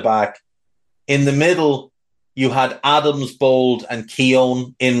centre back. In the middle, you had Adams, Bold and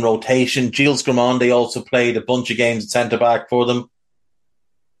Keown in rotation. Gilles Grimandi also played a bunch of games at centre-back for them.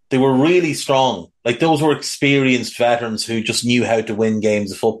 They were really strong. Like, those were experienced veterans who just knew how to win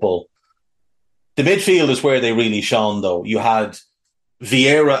games of football. The midfield is where they really shone, though. You had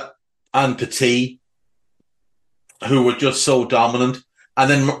Vieira and Petit, who were just so dominant. And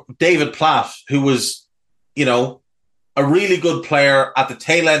then David Platt, who was, a really good player at the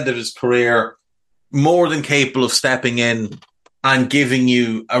tail end of his career, more than capable of stepping in and giving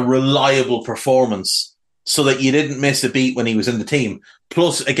you a reliable performance so that you didn't miss a beat when he was in the team.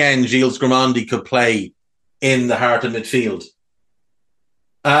 Plus, again, Gilles Grimandi could play in the heart of midfield.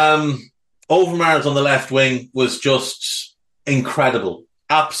 Overmars on the left wing was just incredible.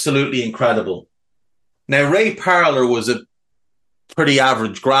 Absolutely incredible. Now, Ray Parlour was a pretty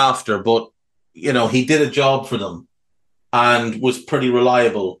average grafter, but, you know, he did a job for them and was pretty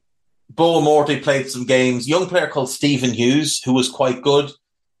reliable. Bo Morty played some games. Young player called Stephen Hughes, who was quite good.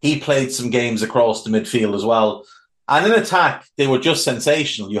 He played some games across the midfield as well. And in attack, they were just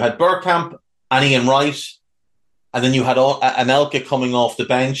sensational. You had Bergkamp and Ian Wright, and then you had Anelka coming off the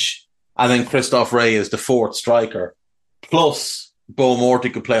bench, and then Christophe Ray as the fourth striker. Plus, Bo Morty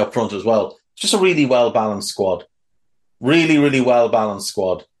could play up front as well. Just a really well-balanced squad. Really, really well-balanced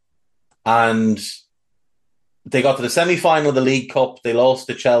squad. And they got to the semi-final of the League Cup. They lost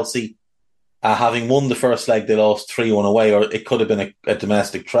to Chelsea. Having won the first leg, they lost 3-1 away, or it could have been a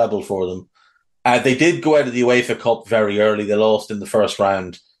domestic treble for them. They did go out of the UEFA Cup very early. They lost in the first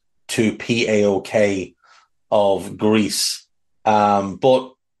round to PAOK of Greece.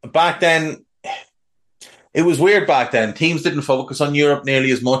 But back then, it was weird back then. Teams didn't focus on Europe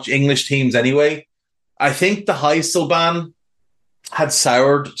nearly as much, English teams anyway. I think the Heysel ban had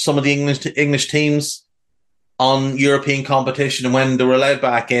soured some of the English teams on European competition. And when they were allowed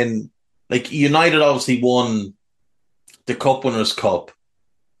back in, like United obviously won the Cup Winners' Cup.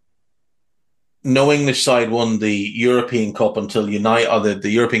 No English side won the European Cup until the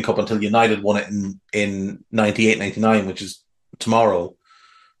European Cup until United won it in 98-99, which is tomorrow.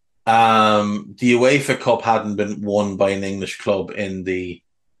 The UEFA Cup hadn't been won by an English club in the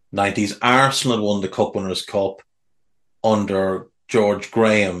 90s. Arsenal had won the Cup Winners' Cup under George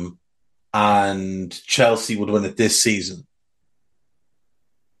Graham, and Chelsea would win it this season.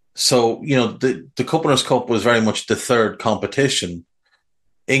 So, you know, the Cup Winners' Cup was very much the third competition.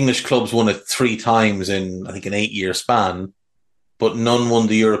 English clubs won it 3 times in, I think, an 8-year span, but none won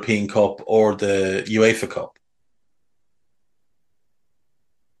the European Cup or the UEFA Cup.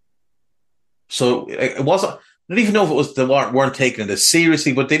 So it wasn't, I don't even know if it was they weren't taking it as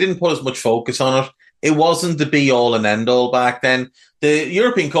seriously, but they didn't put as much focus on it. It wasn't the be-all and end-all back then. The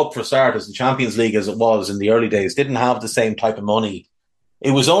European Cup, for starters, and Champions League as it was in the early days, didn't have the same type of money.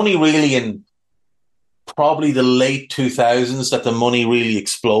 It was only really in probably the late 2000s that the money really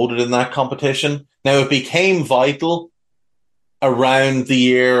exploded in that competition. Now, it became vital around the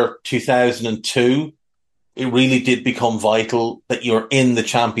year 2002. It really did become vital that you're in the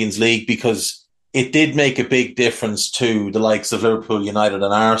Champions League, because it did make a big difference to the likes of Liverpool, United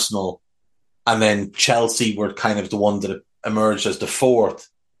and Arsenal. And then Chelsea were kind of the one that emerged as the fourth.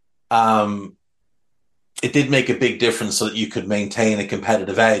 It did make a big difference so that you could maintain a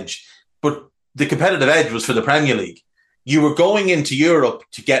competitive edge. But the competitive edge was for the Premier League. You were going into Europe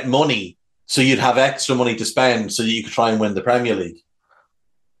to get money, so you'd have extra money to spend so that you could try and win the Premier League.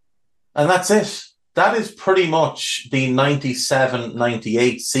 And that's it. That is pretty much the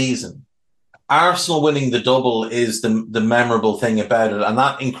 97-98 season. Arsenal winning the double is the memorable thing about it. And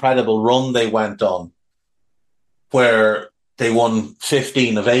that incredible run they went on, where they won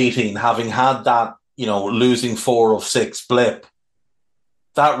 15 of 18, having had that, you know, losing 4 of 6 blip.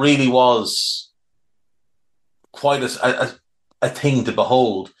 That really was quite a thing to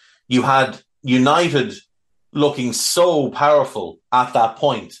behold. You had United looking so powerful at that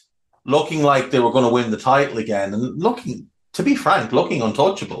point, looking like they were going to win the title again, and looking, to be frank, looking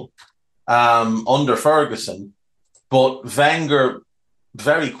untouchable under Ferguson. But Wenger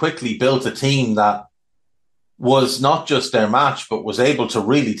very quickly built a team that was not just their match, but was able to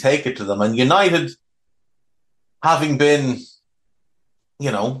really take it to them. And United, having been,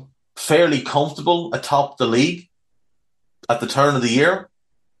 you know, fairly comfortable atop the league at the turn of the year,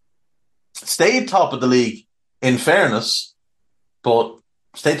 stayed top of the league in fairness, but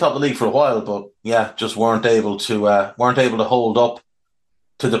stayed top of the league for a while, but yeah, just weren't able to hold up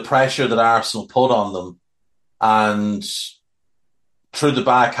to the pressure that Arsenal put on them. And through the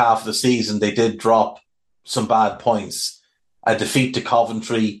back half of the season, they did drop some bad points. A defeat to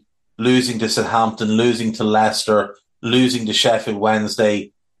Coventry, losing to Southampton, losing to Leicester, losing to Sheffield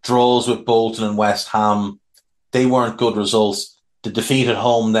Wednesday, draws with Bolton and West Ham. They weren't good results. The defeat at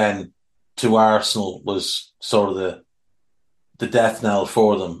home then to Arsenal was sort of the death knell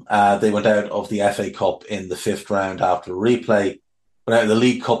for them. They went out of the FA Cup in the 5th round after a replay, went out of the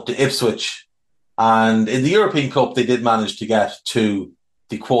League Cup to Ipswich. And in the European Cup, they did manage to get to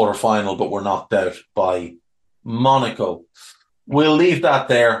the quarter-final, but were knocked out by Monaco. We'll leave that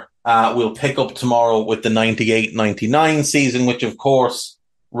there. We'll pick up tomorrow with the 98-99 season, which of course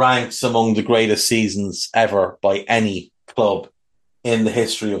ranks among the greatest seasons ever by any club in the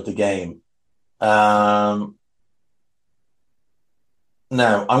history of the game. Now,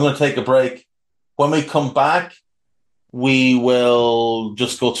 I'm going to take a break. When we come back, we will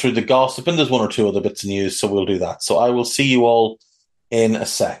just go through the gossip, and there's one or two other bits of news, so we'll do that. So I will see you all in a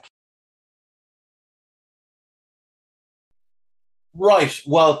sec. Right,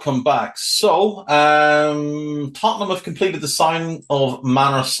 welcome back. So, Tottenham have completed the signing of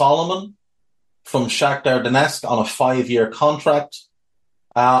Manor Solomon from Shakhtar Donetsk on a 5-year contract.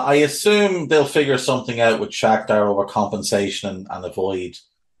 I assume they'll figure something out with Shakhtar over compensation and avoid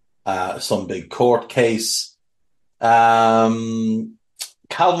some big court case. Calvin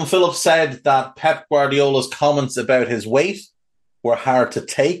Phillips said that Pep Guardiola's comments about his weight were hard to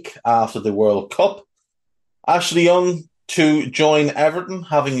take after the World Cup. Ashley Young to join Everton,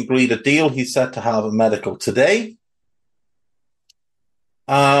 having agreed a deal. He's set to have a medical today.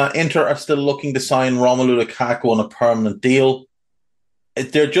 Inter are still looking to sign Romelu Lukaku on a permanent deal.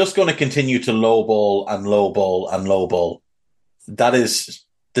 They're just going to continue to lowball and lowball and lowball. That is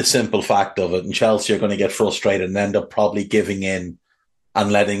the simple fact of it. And Chelsea are going to get frustrated and end up probably giving in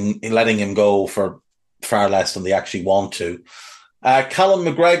and letting him go for far less than they actually want to. Callum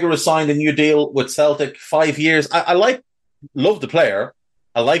McGregor has signed a new deal with Celtic, 5 years. I love the player.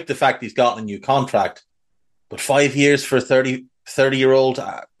 I like the fact he's gotten a new contract. But 5 years for a 30-year-old,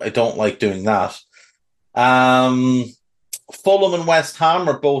 I don't like doing that. Fulham and West Ham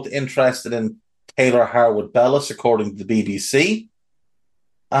are both interested in Taylor Harwood-Bellis, according to the BBC.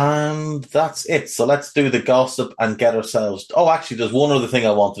 And that's it. So let's do the gossip and get ourselves... Oh, actually, there's one other thing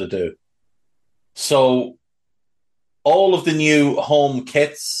I wanted to do. So all of the new home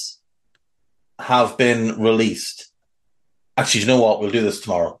kits have been released. Actually, you know what? We'll do this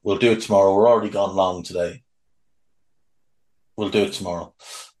tomorrow. We'll do it tomorrow. We're already gone long today. We'll do it tomorrow.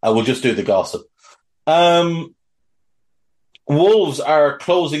 We'll just do the gossip. Wolves are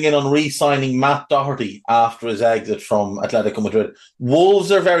closing in on re-signing Matt Doherty after his exit from Atletico Madrid.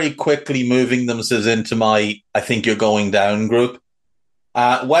 Wolves are very quickly moving themselves into my I think you're going down group.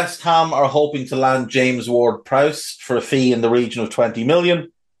 West Ham are hoping to land James Ward-Prowse for a fee in the region of 20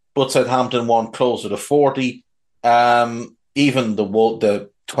 million, but Southampton want closer to 40. Even the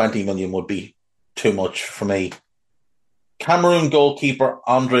 20 million would be too much for me. Cameroon goalkeeper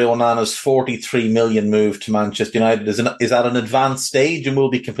Andre Onana's 43 million move to Manchester United is at an advanced stage and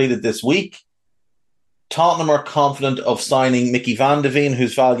will be completed this week. Tottenham are confident of signing Mickey van de Ven,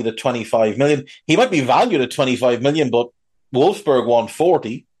 who's valued at 25 million. He might be valued at 25 million, but Wolfsburg want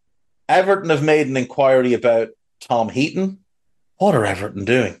 40. Everton have made an inquiry about Tom Heaton. What are Everton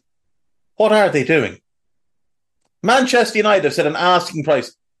doing? What are they doing? Manchester United have set an asking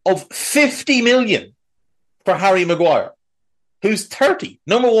price of 50 million for Harry Maguire, who's 30.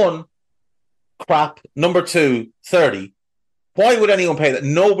 Number one, crap. Number two, 30. Why would anyone pay that?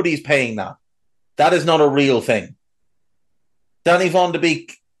 Nobody's paying that. That is not a real thing. Danny Van de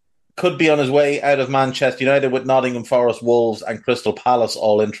Beek could be on his way out of Manchester United with Nottingham Forest, Wolves and Crystal Palace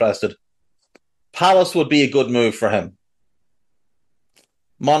all interested. Palace would be a good move for him.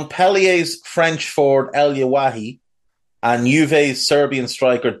 Montpellier's French forward El Yawahi and Juve's Serbian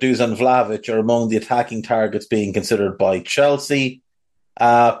striker Dusan Vlahovic are among the attacking targets being considered by Chelsea.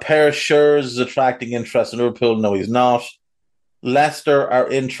 Per Schurz is attracting interest in Liverpool. No, he's not. Leicester are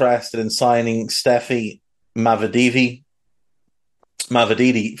interested in signing Steffi Mavididi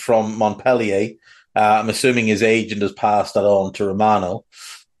from Montpellier. I'm assuming his agent has passed that on to Romano.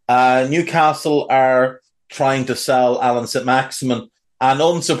 Newcastle are trying to sell Alan St-Maximin, and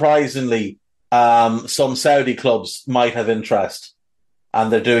unsurprisingly, some Saudi clubs might have interest,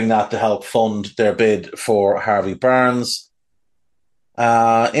 and they're doing that to help fund their bid for Harvey Barnes.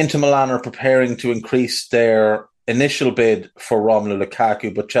 Inter Milan are preparing to increase their initial bid for Romelu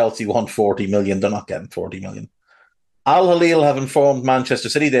Lukaku, but Chelsea want 40 million. They're not getting 40 million. Al Hilal have informed Manchester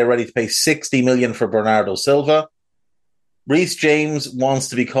City they're ready to pay 60 million for Bernardo Silva. Reece James wants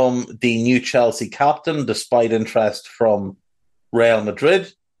to become the new Chelsea captain, despite interest from Real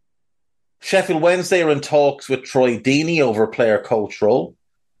Madrid. Sheffield Wednesday are in talks with Troy Deeney over a player-coach role.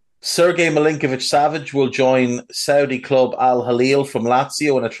 Sergei Milinkovic-Savic will join Saudi club Al Hilal from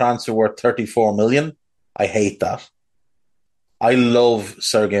Lazio in a transfer worth 34 million. I hate that. I love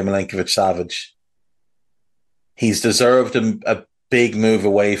Sergei Milinkovic-Savic. He's deserved a big move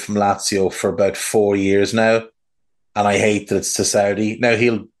away from Lazio for about 4 years now, and I hate that it's to Saudi. Now,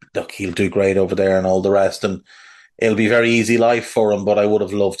 he'll do great over there and all the rest, and it'll be very easy life for him, but I would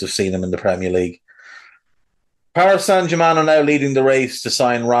have loved to have seen him in the Premier League. Paris Saint-Germain are now leading the race to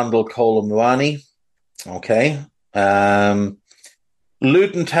sign Randall Kolo Muani. Okay.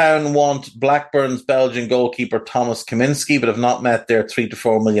 Luton Town want Blackburn's Belgian goalkeeper Thomas Kaminski, but have not met their 3 to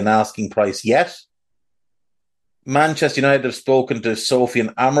 4 million asking price yet. Manchester United have spoken to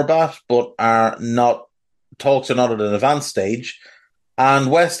Sofian Amrabat, but talks are not at an advanced stage. And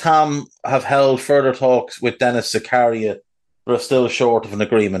West Ham have held further talks with Dennis Zakaria, but are still short of an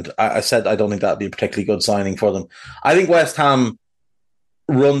agreement. I said I don't think that would be a particularly good signing for them. I think West Ham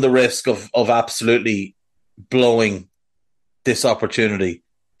run the risk of absolutely blowing this opportunity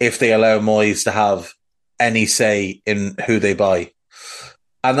if they allow Moyes to have any say in who they buy.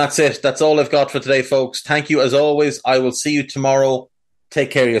 And that's it. That's all I've got for today, folks. Thank you as always. I will see you tomorrow.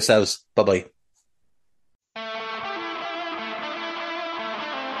 Take care of yourselves. Bye-bye.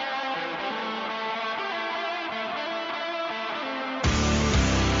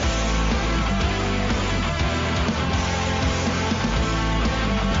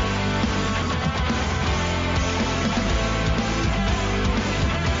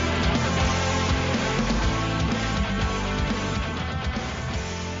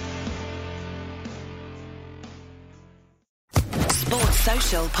 Sports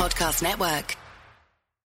Social Podcast Network.